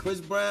lose. See,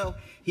 Chris Brown,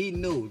 he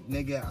knew,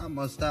 nigga, I'm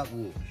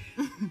unstoppable.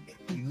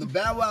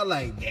 Bow Wow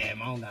like, damn,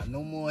 I don't got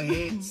no more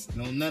hits,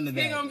 no none of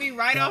that. He gonna be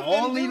right off the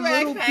only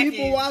little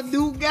people I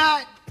do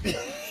got.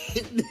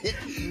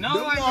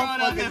 No one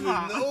growing up hip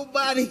hop.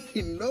 Nobody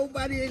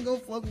ain't gonna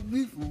fuck with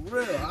me for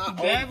real.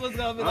 Dad was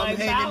gonna be like, I'm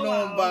hanging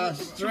on by a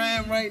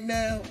strand right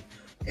now,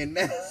 and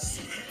that's.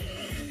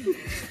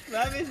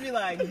 That bitch be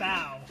like,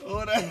 bow.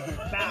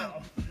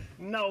 Bow.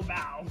 No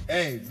bow.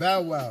 Hey,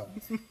 Bow Wow,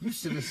 you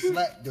should have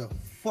slapped the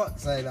fuck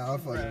side out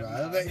of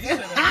about.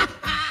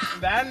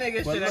 That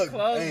nigga should have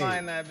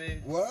clotheslined that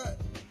bitch. What?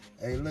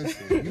 Hey,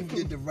 listen, you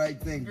did the right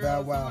thing,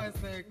 Bow Wow.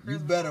 You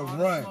better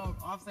run.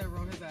 Offset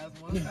wrote his ass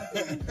one.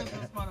 Chris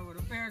responded with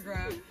a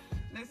paragraph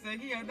They said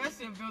he had that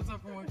shit built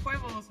up from when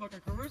Quavo was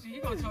fucking Karrueche. He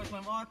gonna charge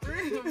them all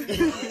three of them.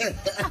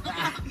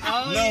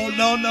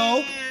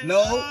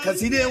 No,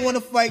 because he didn't want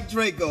to fight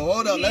Draco.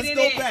 Hold on, let's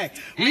go back.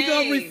 We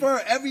gonna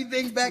refer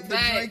everything back to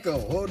Draco.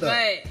 Hold on.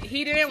 But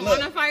he didn't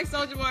want to fight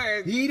Soulja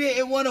Boy. He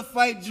didn't want to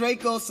fight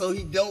Draco, so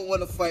he don't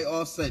want to fight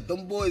Offset.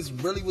 Them boys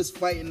really was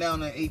fighting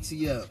down at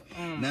ATL.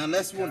 Now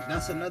that's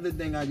another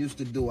thing I used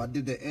to do. I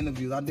did the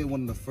interviews. I did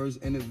one of the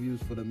first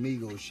interviews for the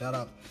Migos. Shout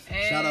out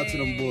to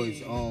them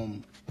boys.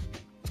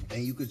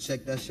 And you could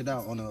check that shit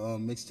out on the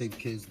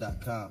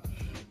mixtapekids.com.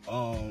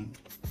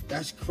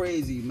 That's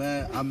crazy,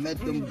 man. I met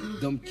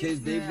them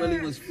kids. They really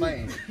was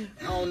fighting.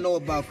 I don't know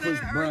about Chris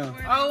Brown.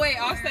 Oh wait,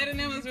 Offset and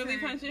them was really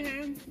punching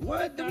him.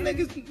 What? Them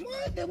niggas?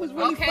 What? That was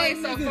really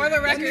fighting. Okay, so for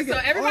the record, so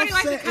everybody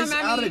likes to come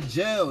at me out of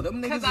jail.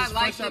 Them niggas is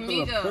fresh out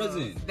of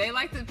prison. They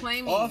like to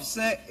play me.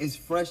 Offset is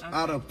fresh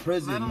out of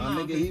prison, my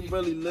nigga. He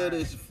really lived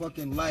his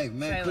fucking life,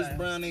 man. Chris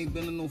Brown ain't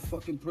been in no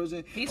fucking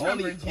prison. He's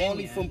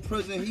only from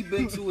prison he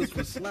been to is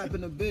for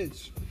slapping a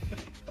bitch.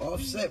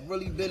 Offset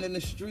really been in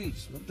the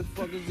streets. What the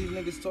fuck is these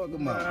niggas talking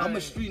about? I'm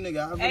a street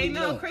nigga. I really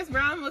know. Chris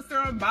Brown was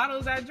throwing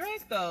bottles at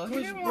Drake though.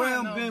 Chris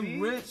Brown been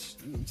rich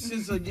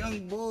since a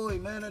young boy,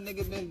 man. That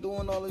nigga been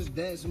doing all his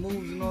dance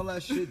moves and all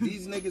that shit.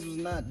 These niggas was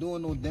not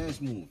doing no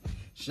dance moves.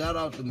 Shout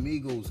out to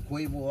Migos,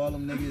 Quavo, all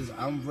them niggas.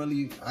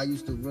 I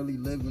used to really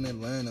live in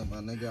Atlanta, my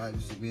nigga. I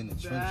used to be in the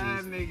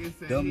trenches.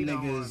 Them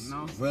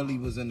niggas really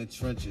was in the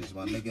trenches,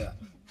 my nigga.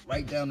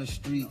 Right down the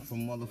street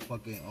from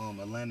motherfucking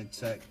Atlanta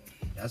Tech.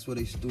 That's where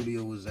their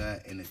studio was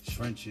at, in the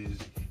trenches.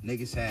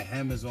 Niggas had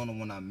hammers on them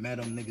when I met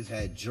them. Niggas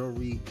had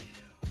jewelry,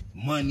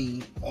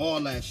 money,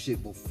 all that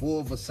shit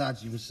before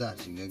Versace,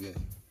 nigga.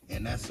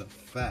 And that's a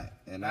fact.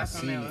 And I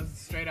seen it.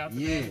 Straight out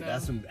the bando.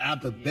 That's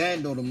out the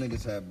bando them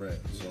niggas had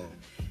bread. So,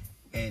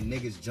 and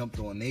niggas jumped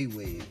on their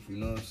wave, you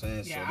know what I'm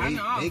saying?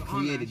 Yeah, so they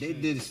created, they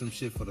did some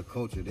shit for the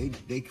culture. They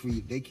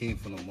came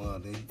from the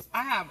mud.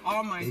 I have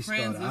all my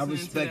friends listening I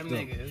respect to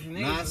them.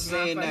 Niggas Not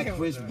saying that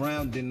Chris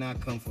Brown did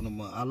not come from the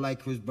mud. I like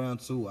Chris Brown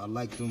too. I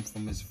liked him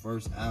from his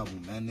first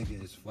album. That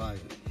nigga is fire.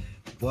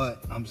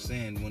 But I'm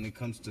saying when it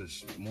comes to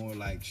more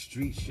like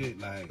street shit,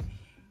 like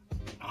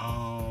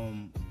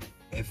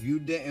if you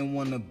didn't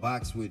want to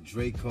box with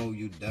Draco,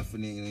 you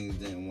definitely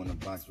didn't want to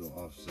box with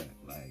Offset.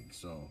 Like,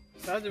 so.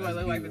 Soulja Boy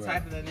look like the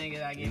type of the nigga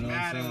that get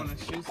mad and want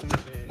to shoot some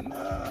shit.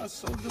 Nah,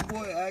 Soulja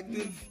Boy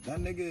active. That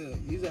nigga,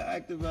 he's an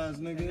active ass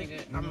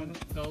nigga. I'm gonna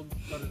go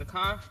to the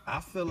car. I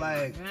feel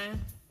like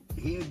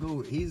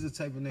he's the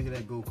type of nigga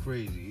that go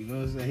crazy. You know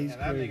what I'm saying? He's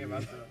crazy. That nigga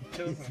about to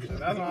kill some shit.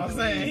 That's what I'm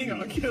saying. He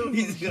gonna kill some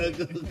He's gonna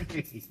go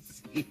crazy.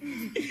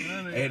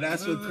 And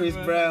that's what Chris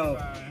Brown,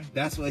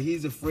 that's what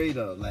he's afraid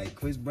of. Like,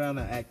 Chris Brown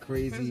will act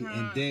crazy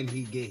and then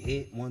he get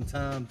hit one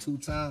time, 2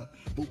 times,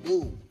 boom,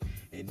 boom.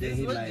 And then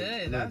he like,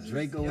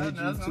 Draco hit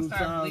you 2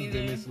 times,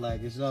 then it's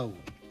like, it's over.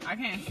 I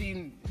can't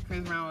see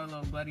Chris Brown with a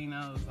little bloody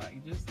nose.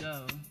 Like, just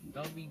go.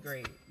 Don't be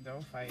great.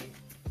 Don't fight.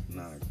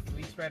 Nah.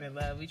 We spreading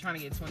love. We trying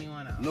to get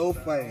 21 out. No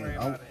fighting.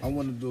 I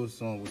want to do a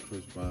song with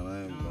Chris Brown.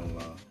 I ain't gonna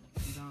lie.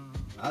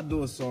 I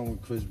do a song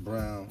with Chris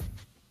Brown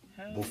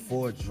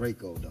before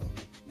Draco though.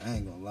 I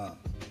ain't gonna lie.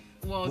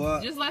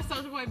 Well, just let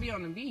Soulja Boy be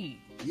on the beat.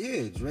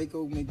 Yeah,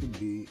 Draco make the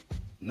beat.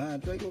 Nah,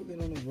 Draco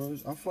get on the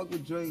verse. I fuck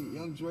with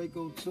young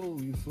Draco too.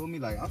 You feel me?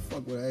 Like, I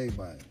fuck with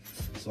everybody.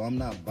 So I'm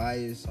not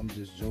biased. I'm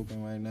just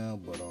joking right now.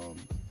 But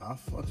I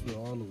fucks with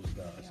all those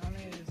guys.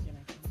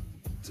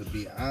 To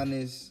be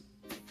honest,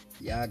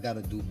 y'all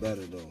gotta do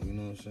better though. You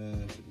know what I'm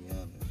saying? To be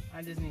honest.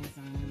 I just need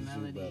some new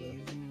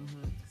melodies, new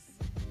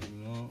hooks. You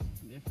know?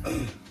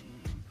 Different.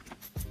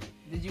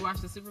 Did you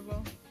watch the Super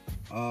Bowl?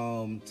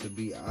 To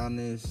be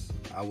honest,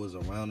 I was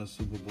around the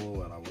Super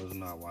Bowl and I was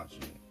not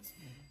watching it.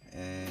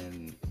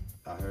 And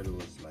I heard it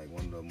was like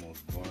one of the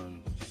most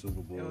boring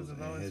Super Bowls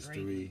in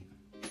history.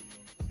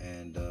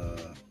 And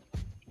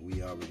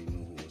we already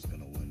knew who was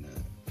gonna win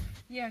that.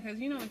 Yeah, because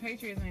you know the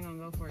Patriots ain't gonna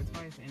go for it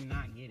twice and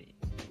not get it.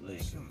 Like,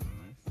 listen,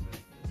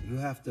 you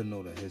have to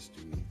know the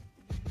history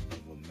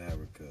of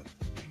America,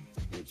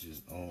 which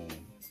is owned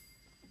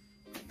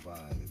by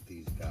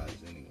these guys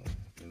anyway.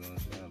 You know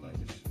what I'm saying? Like,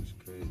 it's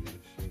crazy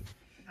as shit.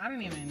 I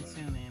didn't even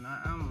tune in.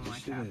 I don't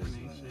like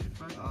Kaepernick shit.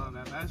 Fuck all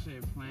that. That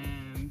shit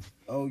planned.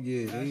 Oh,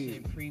 yeah. That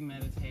shit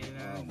premeditated.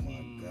 Oh,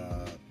 my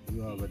God.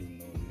 You already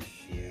know this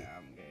shit. Yeah,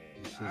 I'm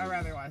good. I'd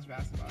rather watch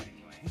basketball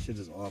anyway. Shit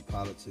is all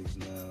politics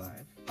now.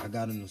 I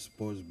got into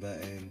sports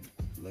betting,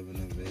 living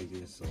in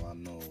Vegas, so I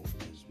know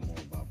it's more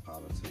about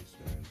politics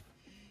than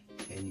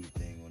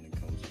anything when it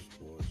comes to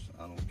sports.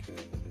 I don't care.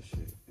 This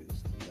shit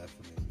is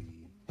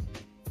definitely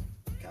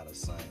got a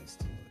science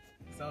to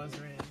it. So it's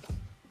rigged.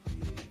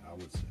 Yeah, I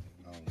would say.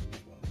 I don't know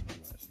what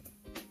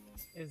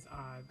it's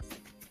odds.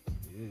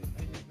 Yeah.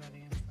 They just bet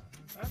against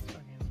odds. That's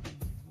fucking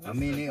I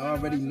mean, they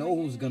already know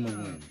who's gonna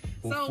win.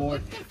 Before,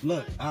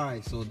 look, all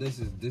right. So this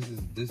is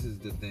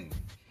the thing.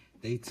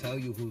 They tell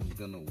you who's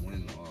gonna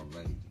win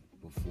already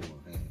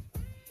beforehand.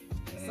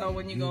 And so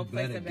when you go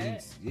place the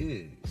bet,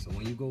 yeah. So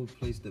when you go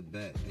place the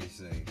bet, they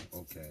say,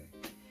 okay,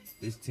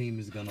 this team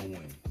is gonna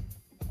win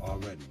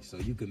already. So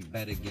you can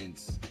bet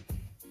against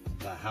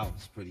the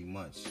house pretty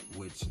much,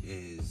 which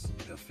is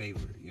the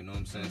favorite. You know what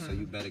I'm saying? So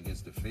you bet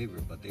against the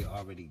favorite, but they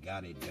already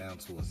got it down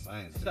to a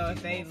science. So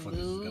if they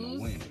lose, gonna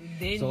win.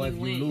 then so you if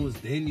win. you lose,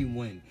 then you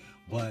win.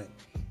 But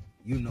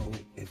you know,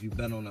 if you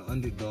bet on the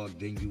underdog,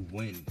 then you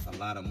win a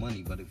lot of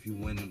money. But if you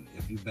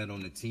bet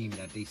on the team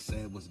that they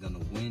said was gonna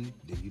win,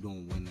 then you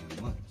don't win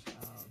that much,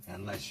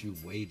 unless you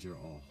wager a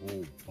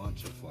whole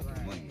bunch of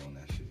fucking money on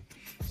that shit.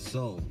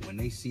 So when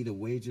they see the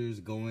wagers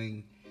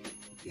going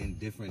in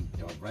different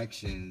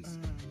directions,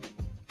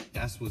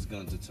 that's what's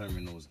gonna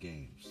determine those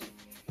games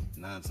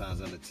 9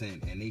 times out of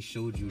 10. And they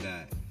showed you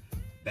that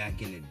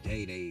back in the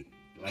day,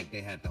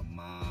 they had the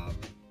mob,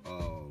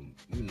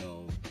 you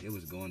know, they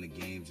was going to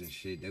games and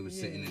shit. They was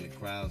sitting in the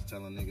crowds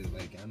telling niggas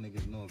like, y'all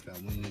niggas know if y'all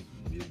win this,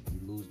 you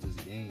lose this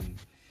game,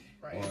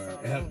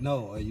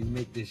 or you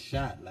make this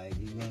shot, like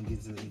you gonna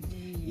get to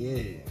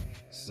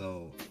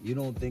So you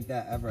don't think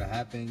that ever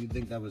happened? You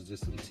think that was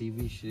just some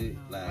TV shit?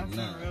 No, like,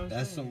 nah,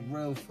 that's some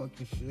real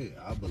fucking shit,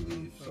 I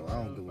believe. So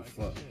I don't give a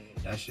fuck.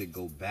 That shit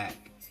go back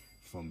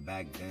from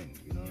back then.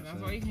 You know what I'm saying?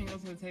 That's why you can't go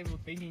to the table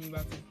thinking you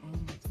about to,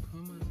 it's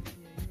coming.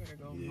 You better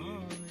go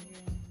home.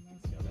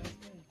 That's your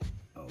last day.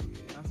 Oh yeah.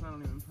 That's why I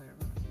don't even play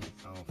around.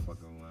 I don't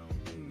fuck around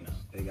with Vegas. No.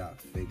 They got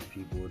fake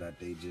people that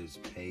they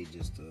just pay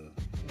just to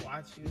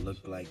watch you look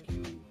like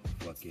you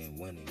fucking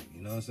winning.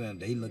 You know what I'm saying?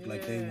 They look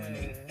like they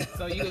winning.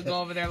 So you could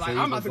go over there like,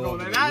 I'm about to go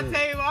over that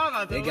table. I'm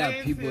about to They got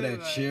people too,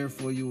 that cheer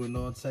for you and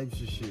all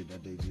types of shit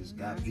that they just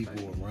got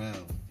people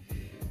around.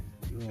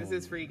 This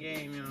is free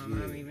game, y'all.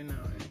 Not even knowing.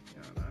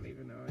 Y'all not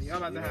even knowing. Y'all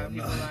about to have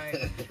people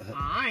like,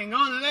 I ain't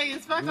going to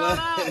Vegas. Fuck all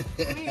that.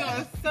 We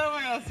going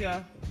somewhere else,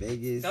 y'all.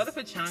 Vegas, go to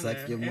Pachanga,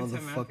 suck your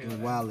motherfucking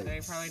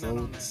wallet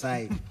so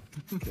tight,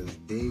 because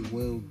they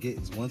will get,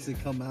 once it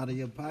come out of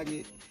your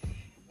pocket,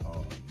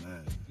 oh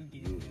man.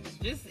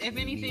 Just, if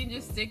anything,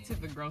 just stick to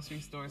the grocery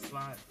store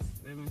slots.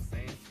 They've been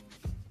safe.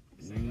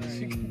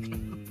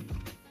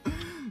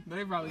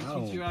 They probably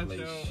cheat you out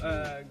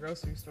your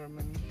grocery store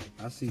money.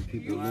 I see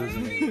people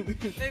losing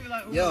it. They be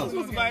like, yo,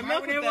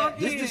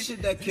 this is the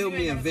shit that killed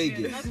me in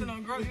Vegas.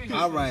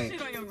 All right.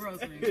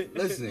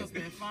 Listen,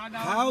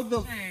 how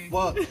the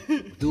fuck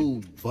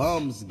do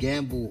bums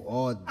gamble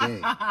all day?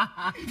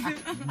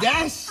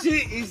 That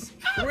shit is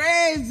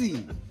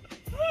crazy.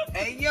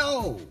 Hey,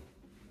 yo.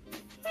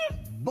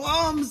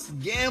 Bums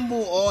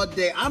gamble all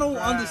day. I don't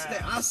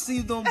understand. I see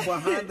them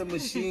behind the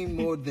machine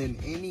more than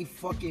any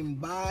fucking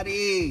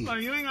body.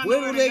 Oh,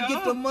 where do they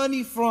get the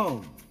money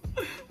from?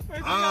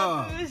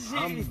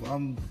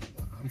 I'm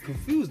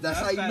confused. That's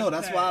how you know.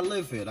 That's why I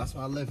live here. That's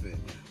why I live here.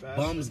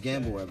 Bums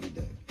gamble every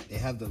day. They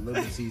have the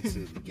liberty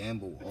to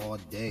gamble all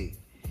day.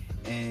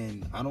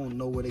 And I don't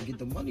know where they get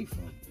the money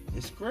from.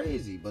 It's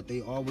crazy. But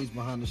they always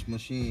behind this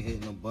machine hitting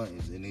the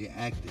buttons and they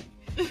active.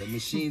 The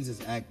machines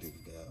is active.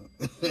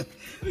 The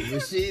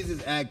machines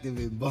is active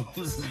and bums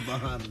is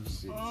behind them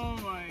shit. Oh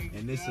my god.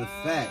 And it's a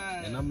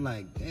fact. And I'm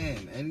like,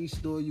 damn, any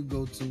store you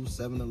go to,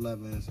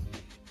 7-Elevens,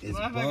 is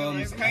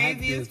bums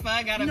crazy active. as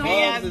fuck, got a big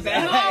ass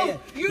bag.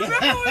 You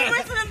remember when we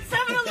went to the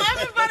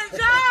 7-Eleven by the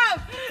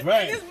job?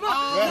 Right.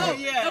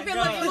 Okay,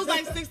 look, it was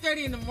like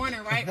 6:30 in the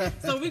morning, right?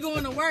 So we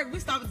going to work, we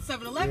stopped at the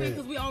 7-Eleven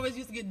because we always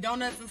used to get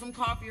donuts and some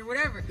coffee or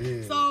whatever.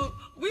 Yeah. So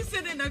we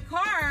sit in the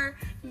car,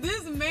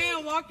 this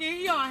man walk in,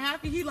 he all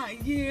happy, he like,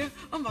 yeah,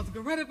 I'm about to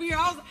go right up here.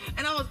 I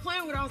was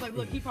playing with it, I was like,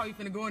 look, he probably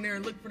finna go in there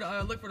and look for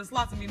the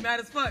slots and be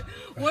mad as fuck.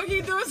 What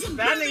he do is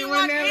that nigga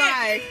went there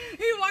like,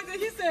 he walked in,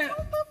 he said,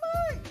 what the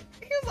fuck?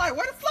 He was like,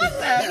 where the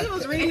slots at? He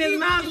was reading his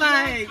mouth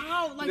like,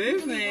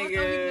 this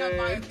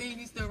nigga.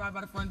 He stood right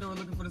by the front door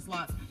looking for the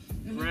slots.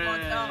 He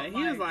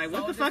was like,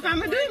 what the fuck I'm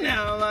gonna do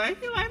now?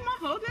 Like, he like, my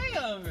whole day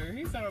over.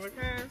 He sat on the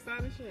curbside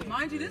and shit.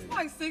 Mind you, this is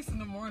like 6 in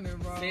the morning,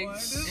 bro.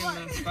 6 in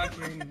the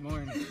fucking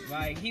morning.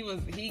 Like,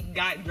 he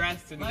got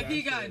dressed to do like,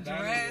 he got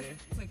dressed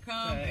to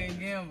come and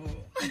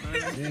gamble.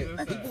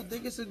 Yeah. People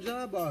think it's a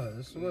job out here,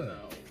 I swear.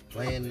 No.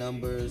 Playing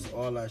numbers,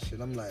 all that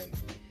shit. I'm like,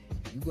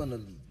 you gonna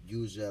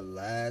use your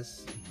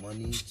last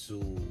money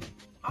to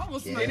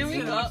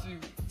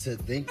to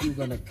think you're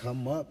gonna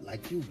come up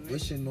like you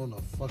wishing on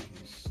a fucking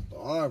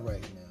star right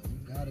now.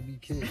 You gotta be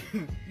kidding.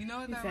 You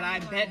know what he said, I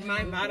bet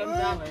my bottom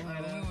dollar. We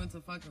went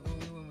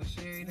with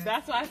Sherry.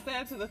 That's why I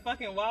said to the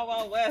fucking Wild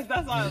Wild West.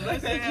 That's why I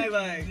looked at you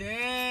like,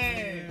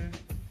 yeah.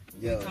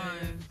 Yo,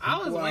 I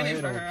was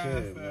winning for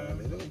her.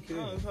 They don't care.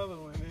 I was hella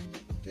winning.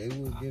 They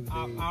will give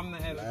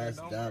their last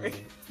dollar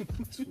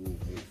to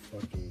a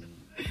fucking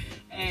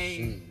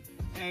machine.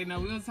 Hey, no,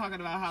 we was talking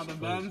about how the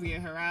bums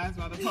get harassed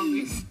by the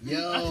police.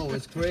 Yo,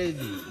 it's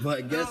crazy.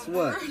 But guess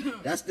what?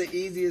 That's the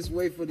easiest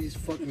way for these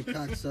fucking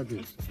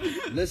cocksuckers.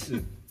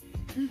 Listen,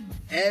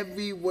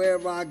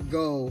 everywhere I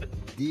go,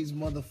 these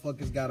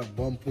motherfuckers got a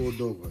bum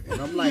pulled over.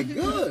 And I'm like,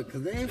 good,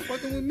 because they ain't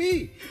fucking with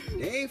me.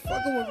 They ain't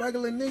fucking with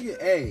regular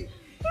nigga. Hey,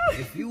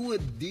 if you a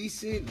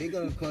decent, they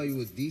gonna call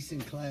you a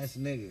decent class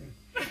nigga.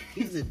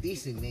 He's a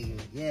decent nigga.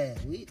 Yeah,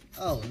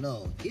 oh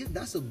no,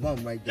 that's a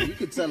bum right there. You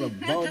can tell a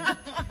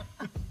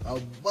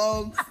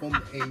bum from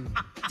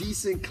a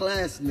decent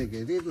class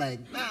nigga. They're like,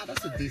 nah,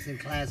 that's a decent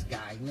class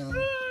guy, you know?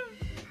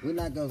 We're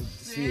not gonna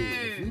see it.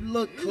 If you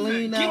look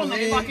clean Get out on the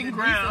here, fucking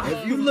ground.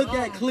 if you look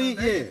at clean,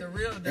 The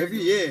real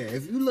dirty.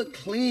 if you look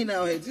clean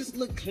out here, just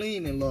look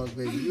clean in Las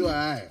Vegas. You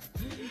alright?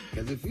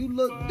 Because if you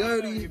look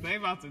dirty, They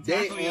about to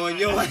they tackle on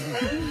your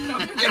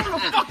Get on the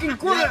fucking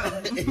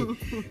ground.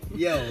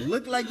 Yo,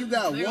 look like you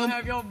got They one. gonna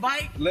have your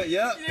bike. Look,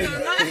 yep.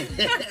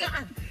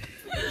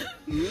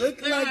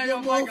 Look like your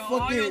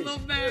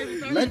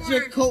motherfucking. Let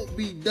your coat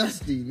be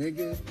dusty,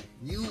 nigga.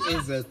 You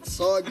is a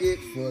target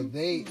for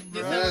they.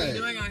 What are you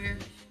doing out here?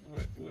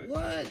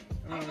 What?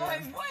 I'm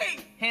like,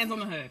 wait. Hands on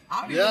the hood.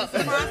 I'll be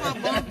surprised how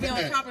bums be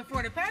on top of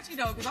Fort Apache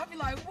though, because I'll be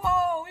like,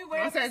 whoa, we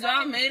waiting. I said,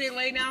 y'all made it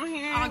lay down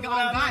here. Oh,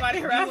 without nobody God,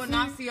 you harassing will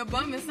not see a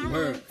bum in summer.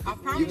 Word. I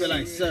promise You be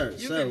like, sir,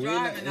 you sir, can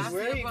drive and not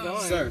see a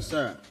bum.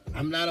 Sir,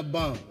 I'm not a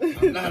bum.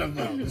 I'm not a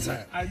bum.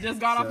 Sir. I just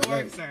got off Sir,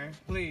 work, look. sir.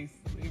 Please,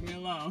 leave me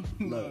alone.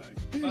 Look,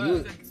 Get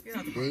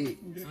out the they,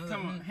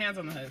 Come on, hands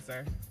on the hood,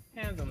 sir.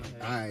 Hands on the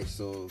hood. all right,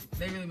 so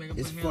They really make a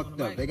it's put hands on fucked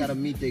the up. bike. They gotta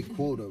meet their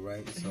quota,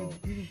 right? So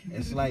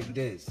it's like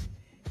this.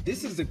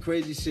 This is the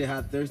crazy shit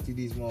how thirsty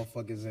these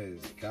motherfuckers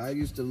is. 'Cause I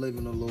used to live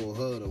in a little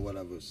hood or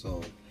whatever,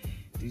 so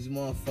these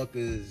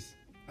motherfuckers,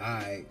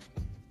 alright,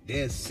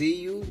 they'll see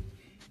you,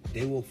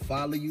 they will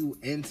follow you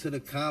into the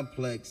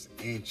complex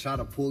and try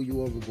to pull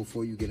you over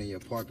before you get in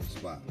your parking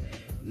spot.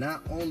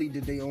 Not only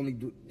did they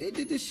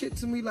did this shit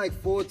to me like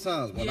 4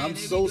 times. But Yeah, I'm they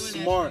be so doing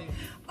that smart. shit.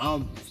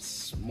 I'm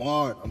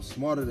smart. I'm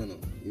smarter than them.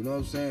 You know what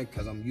I'm saying?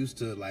 Because I'm used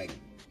to like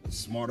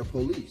smarter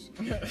police.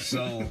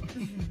 So,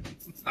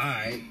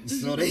 alright.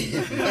 So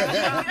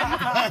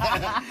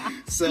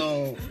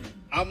so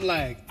I'm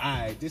like,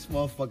 alright, this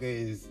motherfucker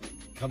is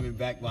coming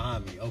back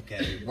behind me.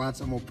 Okay, watch,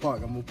 I'm gonna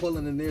park. I'm gonna pull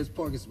in the nearest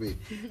parking space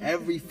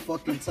every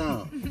fucking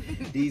time.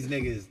 These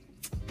niggas,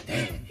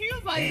 damn. He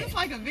was like, it's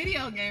like a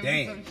video game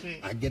or some shit.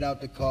 I get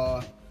out the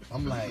car.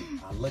 I'm like,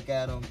 I look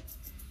at him.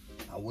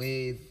 I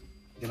wave.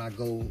 Then I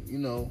go,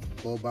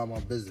 go about my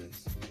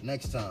business.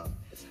 Next time,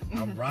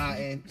 I'm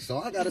riding. So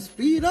I got to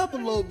speed up a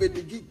little bit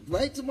to get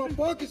right to my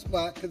parking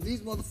spot because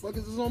these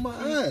motherfuckers is on my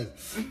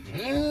ass.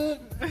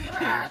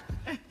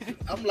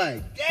 I'm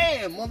like,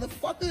 damn,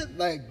 motherfucker.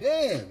 Like,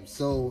 damn.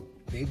 So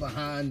they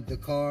behind the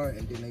car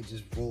and then they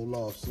just roll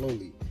off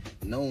slowly,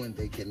 knowing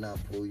they cannot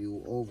pull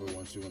you over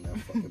once you're in that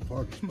fucking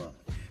parking spot.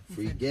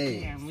 Free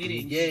game, Damn, we free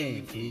didn't game,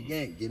 get free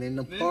game. Get in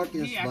the This-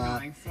 parking he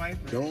acting spot. like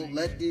Swiper, Don't nigga.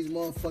 let these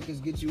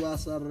motherfuckers get you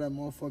outside of that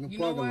motherfucking You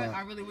know parking what? lot.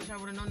 I really wish I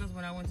would have known this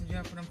when I went to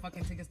jail for them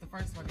fucking tickets the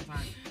first fucking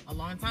time. A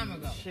long time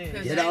ago. Shit.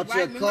 'Cause Get they- out your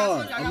remember I car.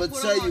 told you I I'ma got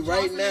pulled tell over you on right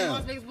Charleston and now.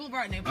 Las Vegas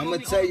Boulevard, and they I'm pulled gonna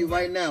me tell over, you but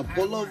right now. I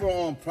Pull had over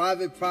warrant. on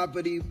private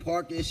property,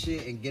 park your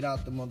shit, and get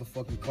out the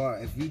motherfucking car.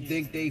 If you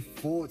think they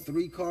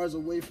 3 cars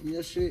away from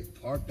your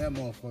shit, park that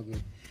motherfucker.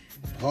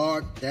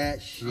 Park that I'm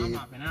shit.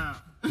 hopping out.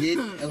 Get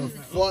the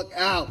fuck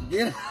out.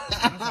 Get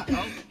out.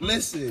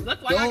 Listen.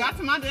 Look like I don't- got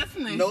to my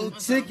destination. No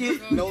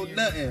ticket, no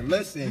nothing.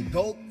 Listen,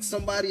 go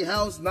somebody's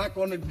house, knock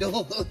on the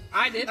door.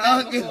 I did I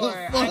that don't give a before.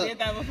 fuck. I did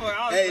that before.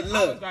 Hey, I was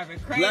look, driving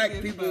crazy black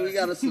as people, fuck. we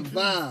gotta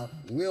survive.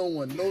 We don't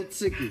want no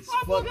tickets. I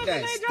Fuck pulled up that.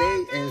 and they Stay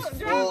drive as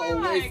through, far drive through,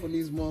 away like- from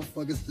these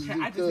motherfuckers as you I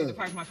just need to could.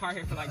 park my car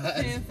here for like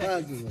It's 10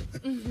 seconds.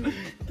 possible.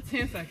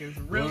 10 seconds,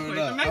 real Word quick.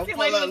 up. The Mexican I'm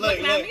lady was pulling up,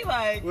 looking at me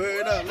like,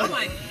 Word up. I'm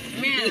like,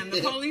 man,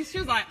 the police, she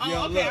was like, oh,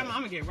 Yo, okay, look. I'm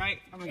gonna get right.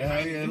 I'm gonna get Hell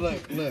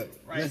right. yeah, look.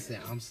 Right. Listen,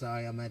 I'm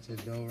sorry I'm at your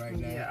door right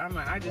now. Yeah, I'm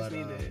like, I just but,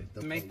 need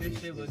the to make this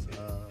police shit look is,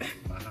 good.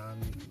 behind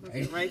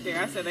me. Right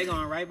there. I said they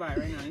going right by it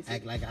right now. You see?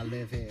 Act like I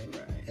live here.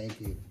 Right.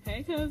 Thank you.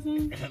 Hey,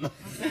 cousin.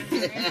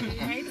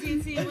 Hey,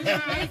 TT, what you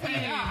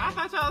I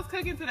thought y'all was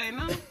cooking today,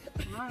 no?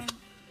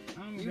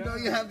 You know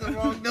you have the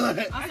wrong door.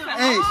 said,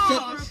 Hey,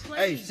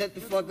 oh, shut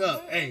the fuck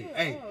up.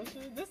 Hey. Oh,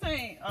 shit, this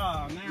ain't,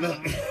 oh, man. Look.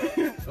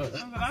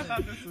 I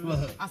thought this was.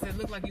 Look. I said,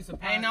 look like you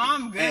surprised. Hey, no,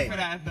 I'm good Hey. for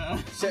that, though.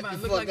 Shut the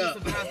Look fuck like you up.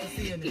 surprised to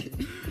see a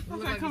nigga. I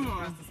Look said, like you come on.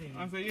 surprised to see me.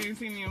 I said, you ain't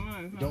seen me in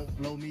months. Huh? Don't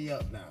blow me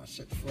up now.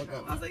 Shut the fuck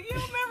up. I was like, you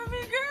remember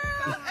me,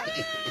 girl?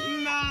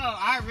 No,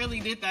 I really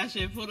did that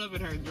shit. Pulled up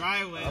in her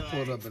driveway. I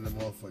pulled like, up in the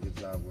motherfucking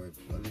driveway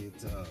plenty of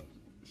times.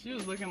 She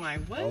was looking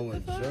like, what? Oh, the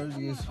in fuck?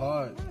 Jersey it's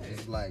hard.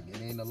 It's like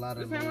it ain't a lot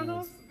of This ain't my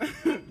little,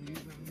 house?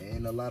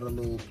 ain't a lot of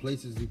little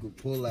places you could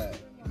pull at.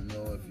 You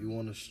know, if you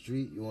on the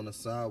street, you on the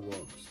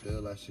sidewalk.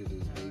 Still, that shit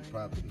is their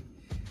property.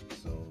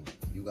 So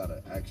you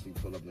gotta actually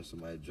pull up in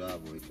somebody's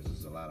driveway because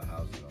there's a lot of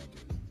houses out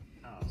there.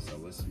 Oh,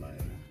 So it's like,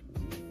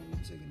 ooh,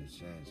 taking a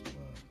chance,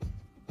 but.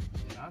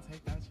 I'll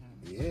take that chance.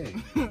 Yeah,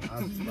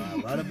 I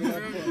ride right up in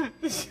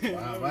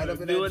that right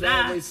up in Do that or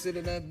driveway, die. sit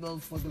in that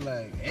motherfucker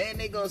like, and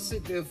they gonna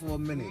sit there for a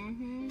minute.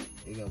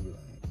 They gonna be like,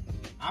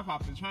 I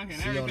popped the trunk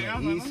and see, on everything. I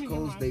was the like, East let me get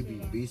Coast my they shit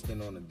be out.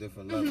 beasting on a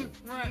different level.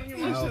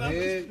 Right. Out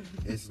here,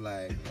 it's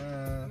like,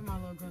 My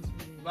little girl's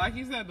video. Like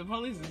you said, the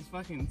police is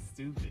fucking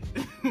stupid.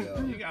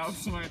 Yo. You got how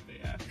smart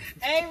they are.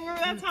 Hey,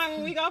 remember that time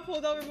when we got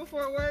pulled over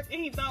before work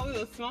and he thought we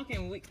was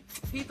smoking weed?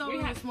 He thought we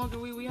were smoking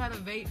weed. We had a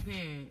vape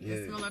pen. Yeah.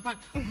 It smelled like pipe.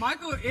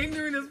 Michael,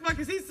 ignorant as fuck,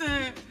 'cause he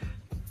said,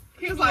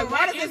 He was like,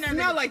 why right does in it there,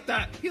 smell nigga. like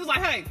that? He was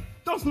like, hey,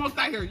 don't smoke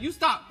that here. You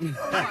stop.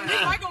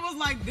 Michael was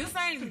like, this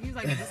ain't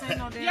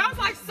no damn. Yeah, I was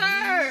like,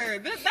 sir,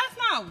 that's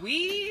not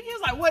weed. He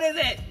was like, what is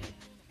it?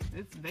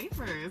 It's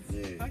vapors.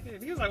 Yeah.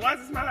 He was like, why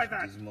does it smell like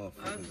that? These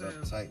motherfuckers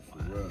uptight for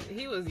real.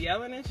 He was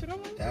yelling and shit.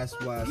 I'm like, that's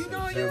why I you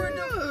know you were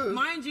no.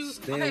 Mind you,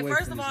 okay.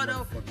 First of all,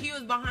 though, he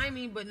was behind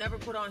me, but never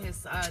put on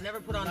his the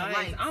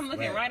lights. I'm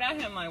looking right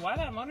at him like, why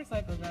that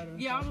motorcycle got him?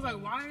 Yeah, I was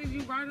like, why did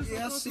you ride so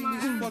I see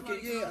these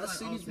fucking I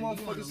see these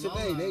motherfuckers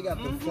today. They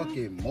got the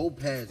fucking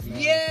mopeds now.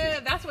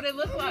 Yeah, that's what it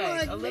looked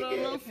like. A little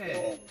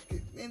moped.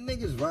 And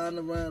niggas riding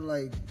around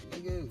like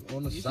nigga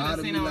on the side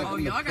of me like oh,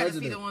 y'all gotta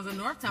see the ones in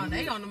Northtown.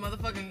 They on the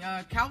motherfucking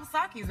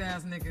Kawasaki's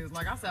ass niggas.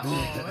 Like I said,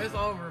 oh, it's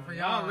over for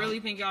y'all. Y'all really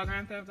think y'all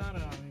Grand Theft Auto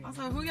out here? I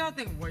said, who y'all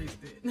think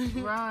wasted?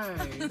 Right.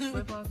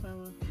 Slip off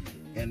that.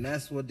 And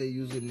that's what they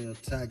using their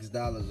tax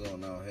dollars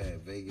on out here in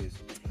Vegas.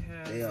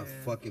 They are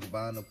fucking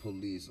buying the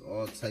police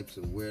all types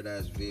of weird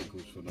ass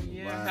vehicles for them.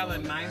 Yeah,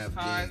 having nice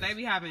cars. They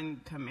be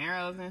having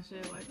Camaros and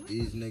shit. Like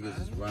these niggas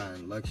is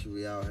riding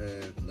luxury out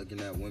here,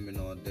 looking at women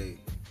all day.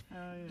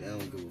 They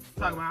don't give a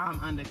fuck. Talk about I'm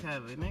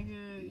undercover,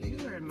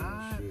 nigga. You are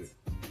not.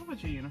 I'll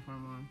put your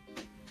uniform on.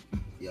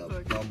 Yo,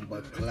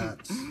 bumper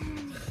clots.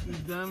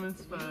 Dumb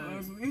as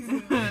fuck.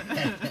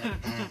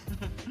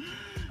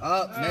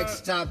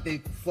 Next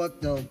topic.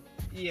 Fuck them.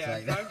 Yeah,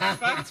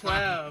 fuck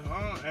 12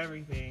 on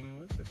everything.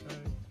 What the fuck?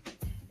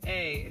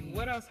 Hey,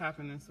 what else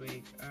happened this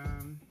week?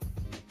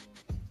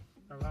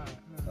 A lot.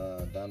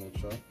 Huh? Donald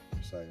Trump.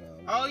 It's like,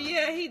 oh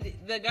yeah,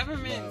 the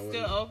government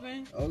still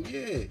open. Oh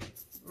yeah.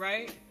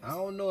 Right? I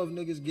don't know if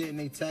niggas getting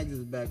their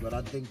taxes back, but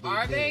I think they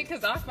are did. They?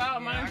 Because I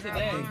filed mine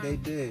today. I think they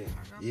did.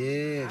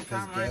 Yeah,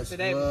 because guess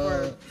today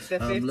what?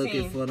 I'm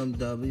looking for them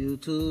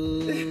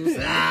W-2s.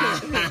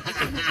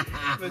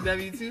 The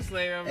W-2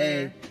 slayer over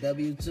here. Hey,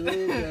 W-2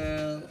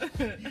 girl.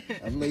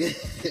 I'm looking.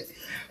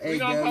 We're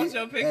going to post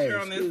your picture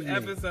on this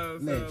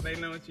episode so they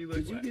know what you look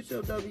like. Did you get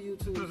your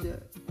W-2s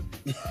yet?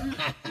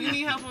 You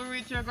need help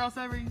with your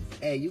groceries?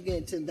 Hey, you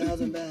getting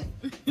 10,000 back?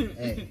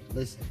 Hey,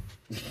 listen.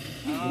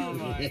 Oh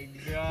my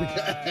god!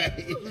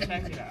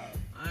 Check it out.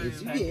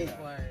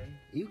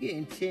 You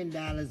getting $10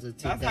 or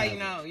 $10? That's how you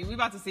know. We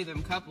about to see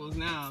them couples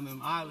now.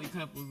 Them oddly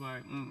couples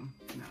like, no,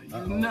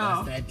 you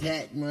know. That's that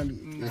tax money.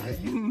 No,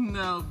 you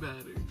know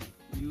better.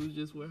 You was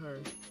just with her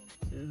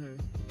and her.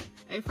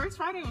 Hey, First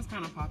Friday was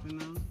kind of popping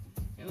though.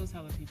 It was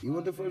hella people. You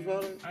went to First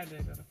Friday? I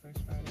did go to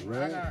First Friday.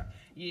 Red?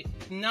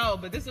 No,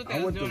 but this is what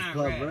they was doing at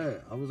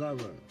Red. I was at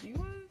Red. You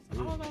was? Yeah.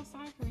 I was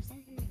outside for a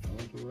second. I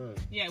went to Red.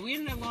 Yeah, we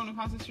ended up going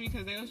across the street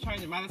because they was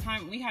charging. By the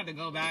time we had to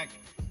go back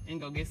and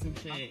go get some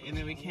shit, and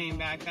then we came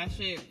back, that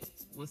shit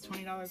was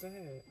 $20 a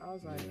head. I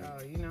was like,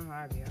 oh, you know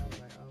how I be. I was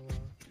like, oh well,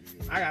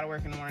 I gotta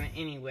work in the morning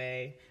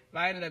anyway. But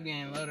I ended up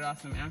getting loaded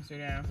off some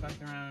Amsterdam,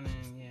 fucked around,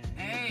 and yeah.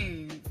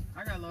 Hey,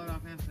 I got loaded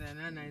off Amsterdam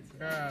that night too.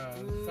 Girl,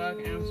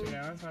 fuck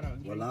Amsterdam. That's what I was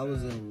drinking. Well, I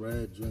was in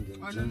Red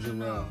drinking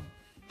ginger ale.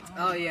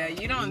 Oh yeah,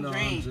 you don't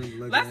drink.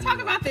 Let's talk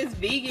about this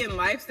vegan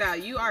lifestyle.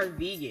 You are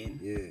vegan.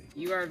 Yeah.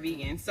 You are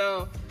vegan.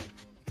 So,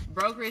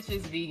 Broke Rich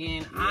is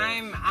vegan. Yeah.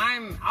 I'm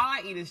all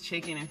I eat is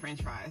chicken and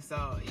French fries.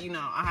 So, you know,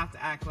 I have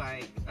to act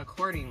like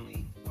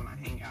accordingly when I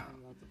hang out.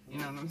 You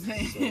know what I'm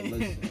saying? So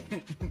listen,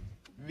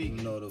 you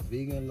know the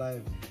vegan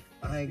life.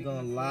 I ain't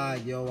gonna lie,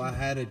 yo. I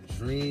had a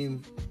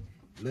dream.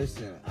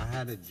 Listen, I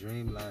had a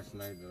dream last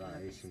night that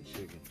I ate some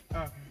chicken.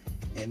 Okay.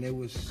 And it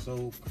was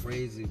so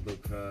crazy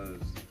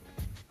because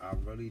I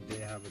really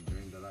did have a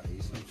dream that I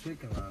ate some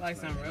chicken last night. Like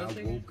some real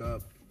chicken? I woke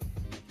up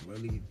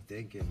really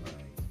thinking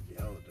like,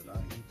 yo, did I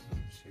eat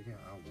some chicken?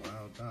 I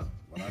wowed out.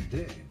 But I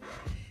didn't.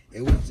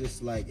 It was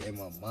just like in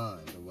my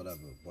mind or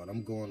whatever. But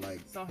I'm going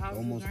like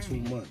almost 2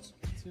 months.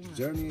 The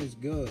journey is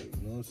good.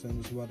 You know what I'm saying?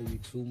 It's about to be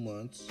 2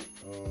 months.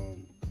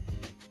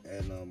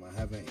 And I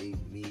haven't ate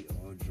meat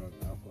or drunk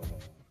alcohol.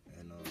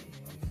 And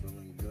I'm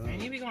feeling good. And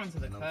you be going to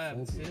the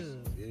club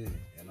too. Yeah.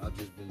 And I've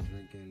just been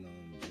drinking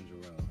ginger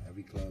ale.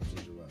 Every club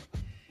ginger ale.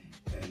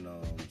 And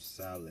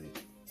salad.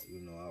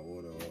 You know, I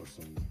order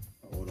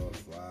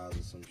fries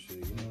or some shit.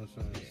 You know what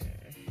I'm saying?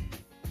 Yeah.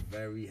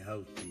 Very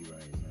healthy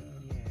right now.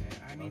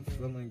 Yeah, I'm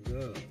feeling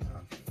good.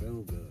 I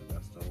feel good.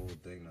 That's the whole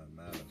thing that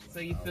matters. So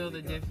you feel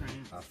the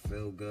difference. I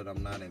feel good.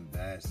 I'm not in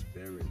bad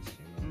spirits.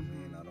 You know what I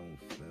mean? I don't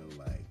feel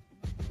like.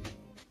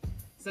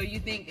 So you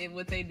think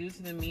what they do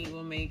to the meat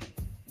will make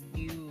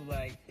you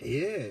like?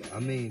 Yeah, I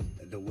mean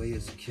the way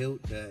it's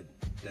killed, that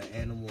the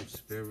animal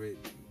spirit,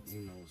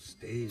 you know,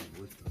 stays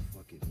with the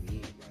fucking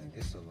meat. Like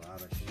it's a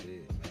lot of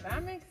shit, man.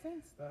 That makes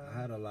sense though. I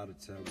had a lot of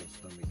terrible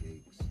stomach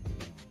aches, you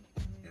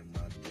know, in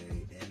my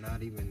day, and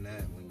not even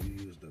that. When you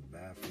use the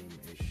bathroom,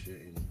 it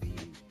shouldn't be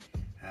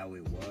how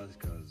it was,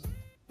 cause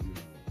you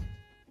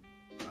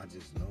know, I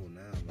just know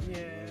now. Like, you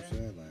know what I'm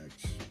saying? Like,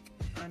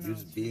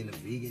 just being a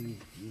vegan,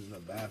 using the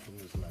bathroom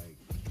is like,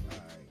 all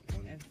right,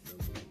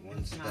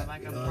 one step. Not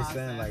like you know a what I'm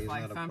saying? Like, it's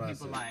like not a some process.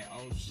 people like,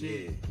 oh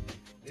shit. Yeah.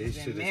 This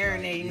been shit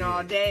marinating is like,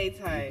 all day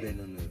type. Been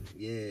in the,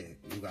 you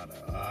gotta,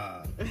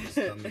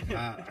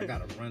 I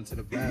gotta run to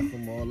the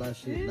bathroom, all that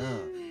shit now.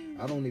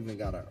 I don't even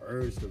got an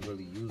urge to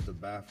really use the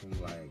bathroom.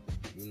 Like,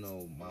 you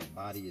know, my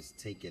body is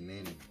taking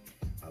in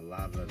a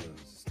lot of the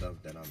stuff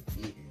that I'm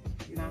eating.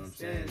 You know what I'm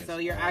saying? So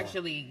you're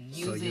actually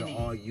using it. So you're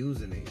all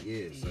using it,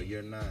 yeah. So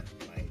you're not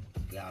like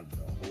got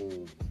the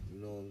whole, you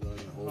know what I'm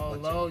saying? A whole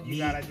load you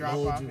gotta drop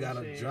off. You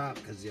gotta drop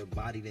because your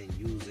body didn't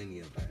use any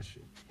of that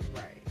shit.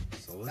 Right.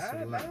 So it's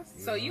a lot.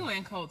 So you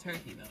went cold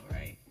turkey though,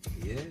 right?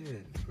 Yeah,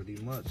 pretty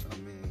much. I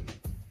mean,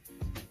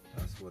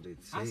 that's what it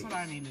takes. That's what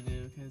I need to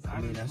do because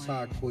I mean, that's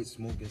how I quit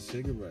smoking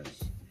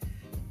cigarettes.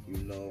 You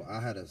know, I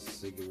had a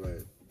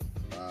cigarette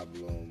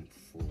problem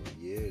for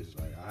years.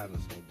 Like, I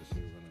haven't smoked a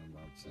cigarette in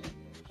about 10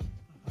 years.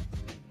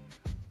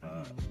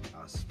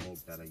 I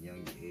smoked at a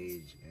young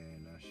age,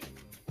 and that shit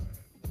was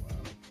like,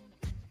 wow.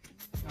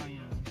 How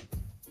young?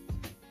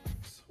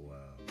 12.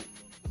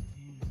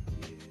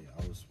 Yeah,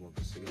 I was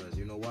smoking cigarettes.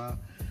 You know why?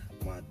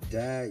 My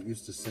dad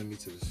used to send me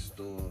to the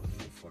store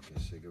for fucking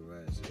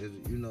cigarettes.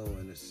 You know,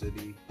 in the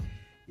city,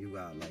 you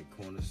got like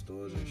corner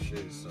stores and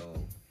shit,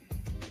 so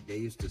they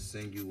used to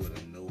send you with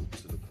a note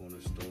to the corner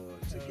store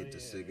to get the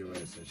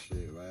cigarettes and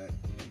shit, right?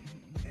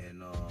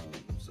 And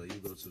so you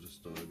go to the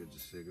store to get the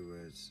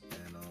cigarettes,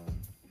 and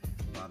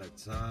by the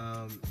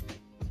time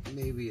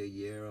maybe a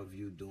year of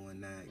you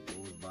doing that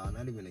goes by,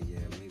 not even a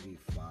year, maybe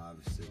 5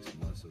 or 6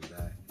 months of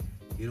that,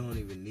 you don't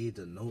even need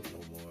the note no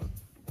more.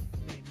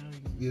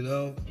 You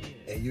know?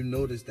 Yeah. And you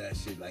notice that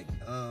shit, like,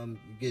 you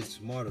get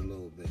smart a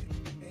little bit.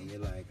 And you're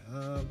like,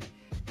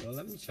 well,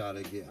 let me try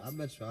to get, I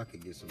bet you I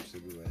could get some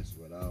cigarettes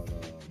without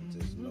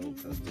this note,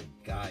 because the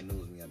guy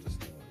knows me at the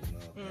store,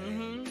 you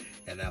know?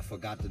 And I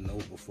forgot the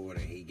note before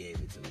that he gave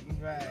it to me.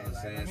 Right. You know what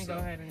I'm saying? Let me go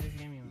ahead and just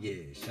give me one.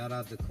 Yeah, shout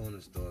out to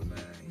Corner Store,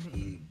 man.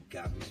 He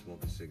got me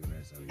smoking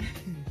cigarettes every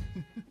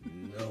day.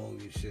 No,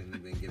 you shouldn't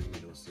have been giving me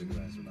those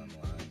cigarettes without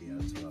no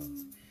ID at 12.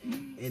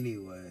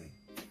 Anyway,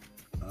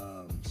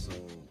 so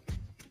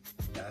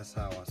that's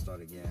how I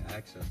started getting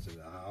access to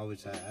it. I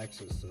always had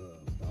access to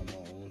buy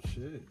my own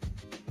shit.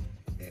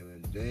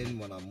 And then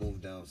when I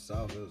moved down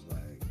south, it was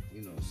like,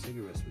 you know,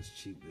 cigarettes was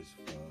cheap as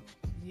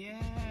fuck. Yeah.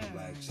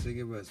 Like,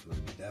 cigarettes were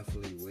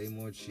definitely way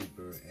more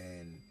cheaper,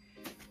 and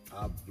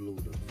I blew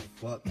the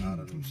fuck out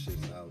of them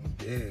shits out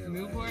there.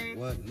 Newport? Like,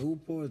 what?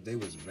 Newport, they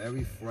was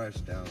very fresh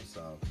down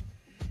south.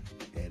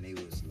 And it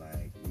was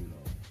like, you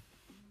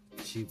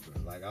know, cheaper.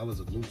 Like, I was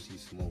a Lucy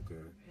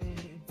smoker,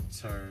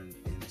 turned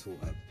into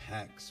a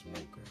pack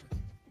smoker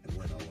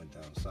when I went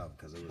down south,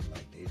 because it was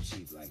like, they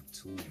cheap, like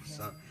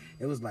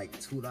it was like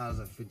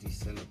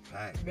 $2.50 a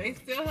pack. They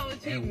still hella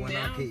cheap. And when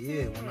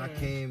I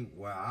came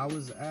where I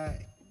was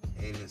at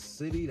in the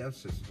city,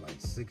 that's just like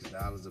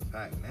 $6 a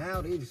pack.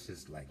 Now they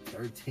just like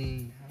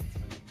 13.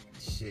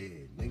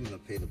 Shit, niggas done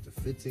paid up to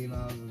 $15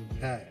 a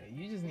pack.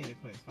 You just need to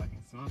quit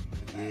fucking smoking.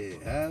 Yeah,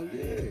 hell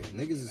yeah.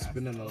 Niggas is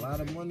spending a lot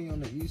of money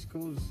on the East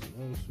Coast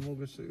on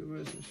smoking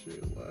cigarettes and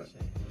shit. What?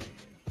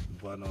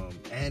 But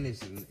and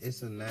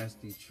it's a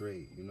nasty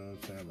trait. You know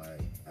what I'm saying?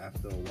 Like,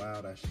 after a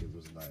while, that shit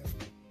was like,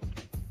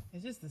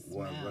 it's just the smell.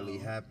 What really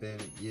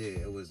happened? Yeah,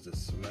 it was the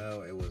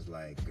smell. It was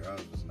like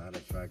girls was not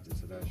attracted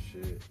to that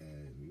shit,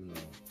 and you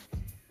know,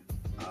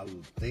 I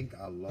think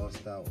I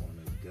lost out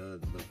on a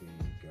good-looking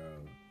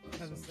girl.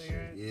 Because of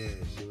cigarettes? Yeah,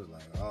 she was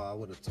like, "Oh, I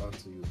would have talked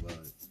to you, but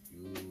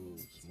you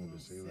smoke a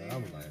cigarette." I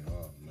was like,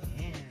 "Oh man,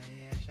 damn,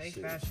 yeah, shake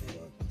that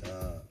shit." Fucked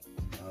up.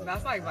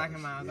 That's like Black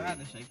and Miles. I had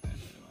to shake that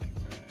shit. Like,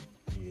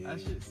 bruh. Yeah. That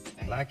shit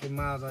stank. Black and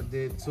Miles, I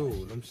did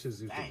too. Them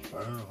shits used to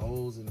burn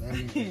holes and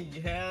everything.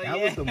 That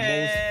was the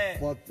most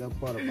fucked up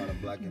part about a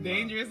Black and Miles.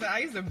 Dangerous. I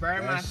used to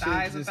burn my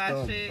thighs with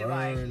that shit.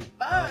 Burn like,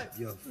 fuck.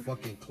 Your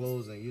fucking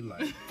clothes, and you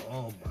like,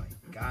 oh my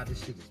god, this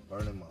shit is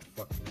burning my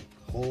fucking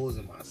holes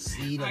in my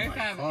seat of my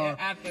car.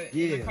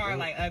 In the car,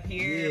 like up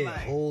here. Yeah,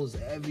 like, holes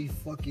every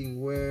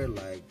fucking where.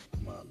 Like,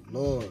 my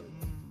lord.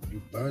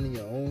 You burning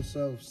your own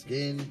self,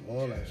 skin,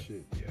 all that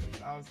shit. Yes,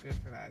 I was good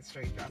for that.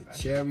 Straight drop that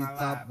cherry shit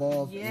pop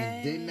off,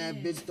 and then that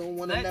bitch don't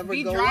want to never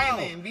go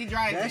driving, out. Be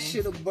driving. That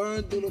shit'll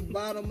burn through the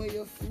bottom of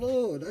your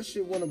floor. That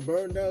shit want to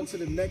burn down to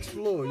the next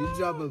floor. You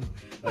drop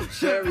a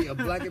cherry, a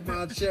Black and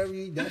Mild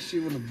cherry, that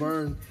shit want to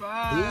burn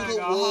through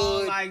the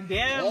wood, like,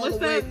 damn, all the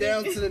way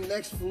down to the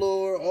next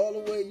floor, all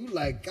the way. You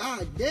like,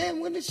 god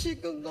damn, when this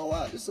shit gonna go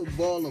out? It's a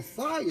ball of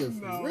fire,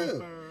 for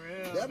real.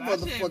 That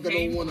motherfucker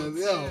don't want to,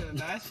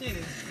 That shit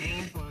is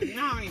painful. You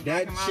know how many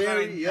that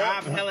cherry,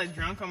 drive hella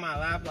drunk on my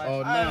lap, like,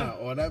 oh nah,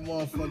 or that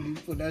motherfucker, you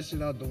put that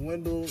shit out the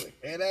window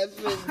and that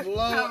shit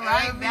blow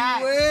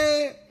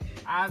everywhere.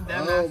 I've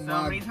done that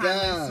so many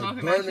times.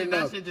 Smoking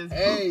that shit just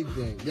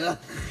everything. Yeah.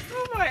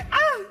 I'm like,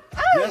 oh.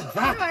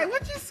 I'm like,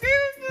 what you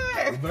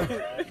screaming for?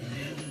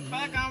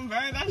 Fuck, I'm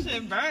burned. That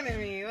shit burning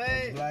me.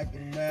 Like, Black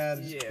and Mad.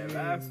 Yeah,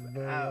 that's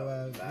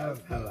hella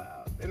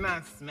out. It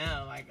not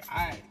smell like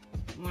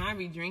when I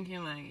be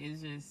drinking, like, it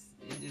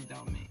just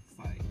don't mix.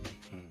 Like,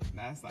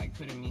 that's like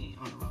putting me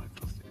on a roller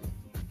coaster.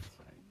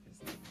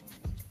 It's not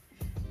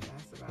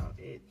that's about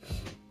it,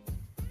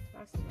 though.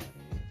 That's about it.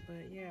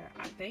 But yeah,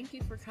 I thank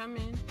you for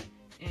coming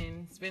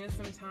and spending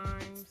some time,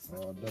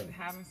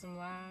 having some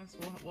laughs.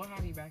 We'll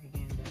have you back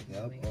again,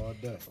 definitely. Yep, all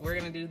day. We're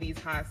gonna do these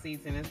hot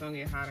seats, and it's gonna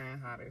get hotter and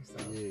hotter.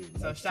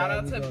 So shout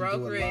out to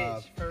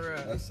Brokerage for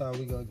real. That's how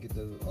we gonna get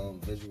the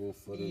visual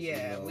footage.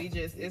 Yeah, you know?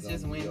 It's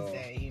just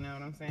Wednesday. You know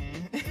what I'm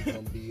saying? It's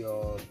gonna be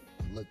all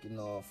looking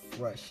all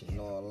fresh and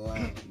all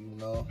light, you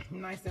know.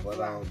 Nice and but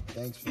fly.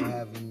 thanks for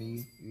having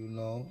me. You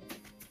know.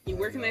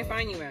 Where can they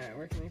find you at?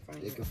 Where can they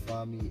find you? They can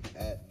find me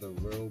at The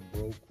Real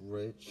Broke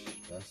Rich.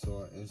 That's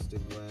on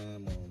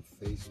Instagram, on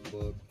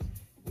Facebook.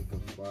 You can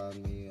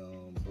find me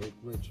Broke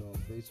Rich on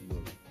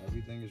Facebook.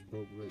 Everything is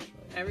Broke Rich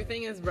right now.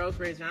 Everything is Broke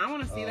Rich. And I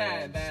want to see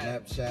that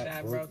Snapchat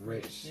that Broke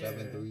Rich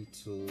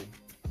 732.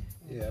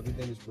 Yeah,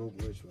 everything is Broke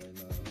Rich right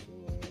now.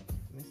 So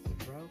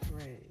Mr. Broke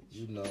Rich.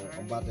 You know,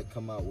 I'm about to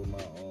come out with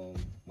my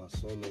my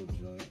solo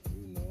joint,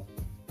 you know.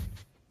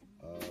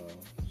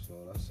 So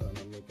that's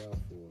something to look out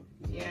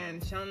for. Yeah,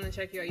 and tell them to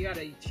check you out. You got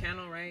a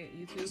channel, right?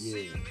 YouTube?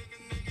 Yeah.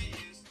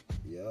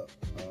 Yep.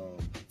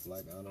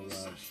 Like Honorage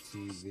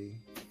TV.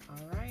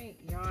 All right,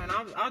 y'all. And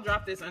I'll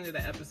drop this under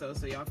the episode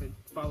so y'all can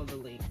follow the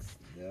links.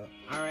 Yeah.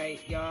 All right,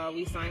 y'all.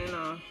 We signing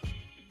off.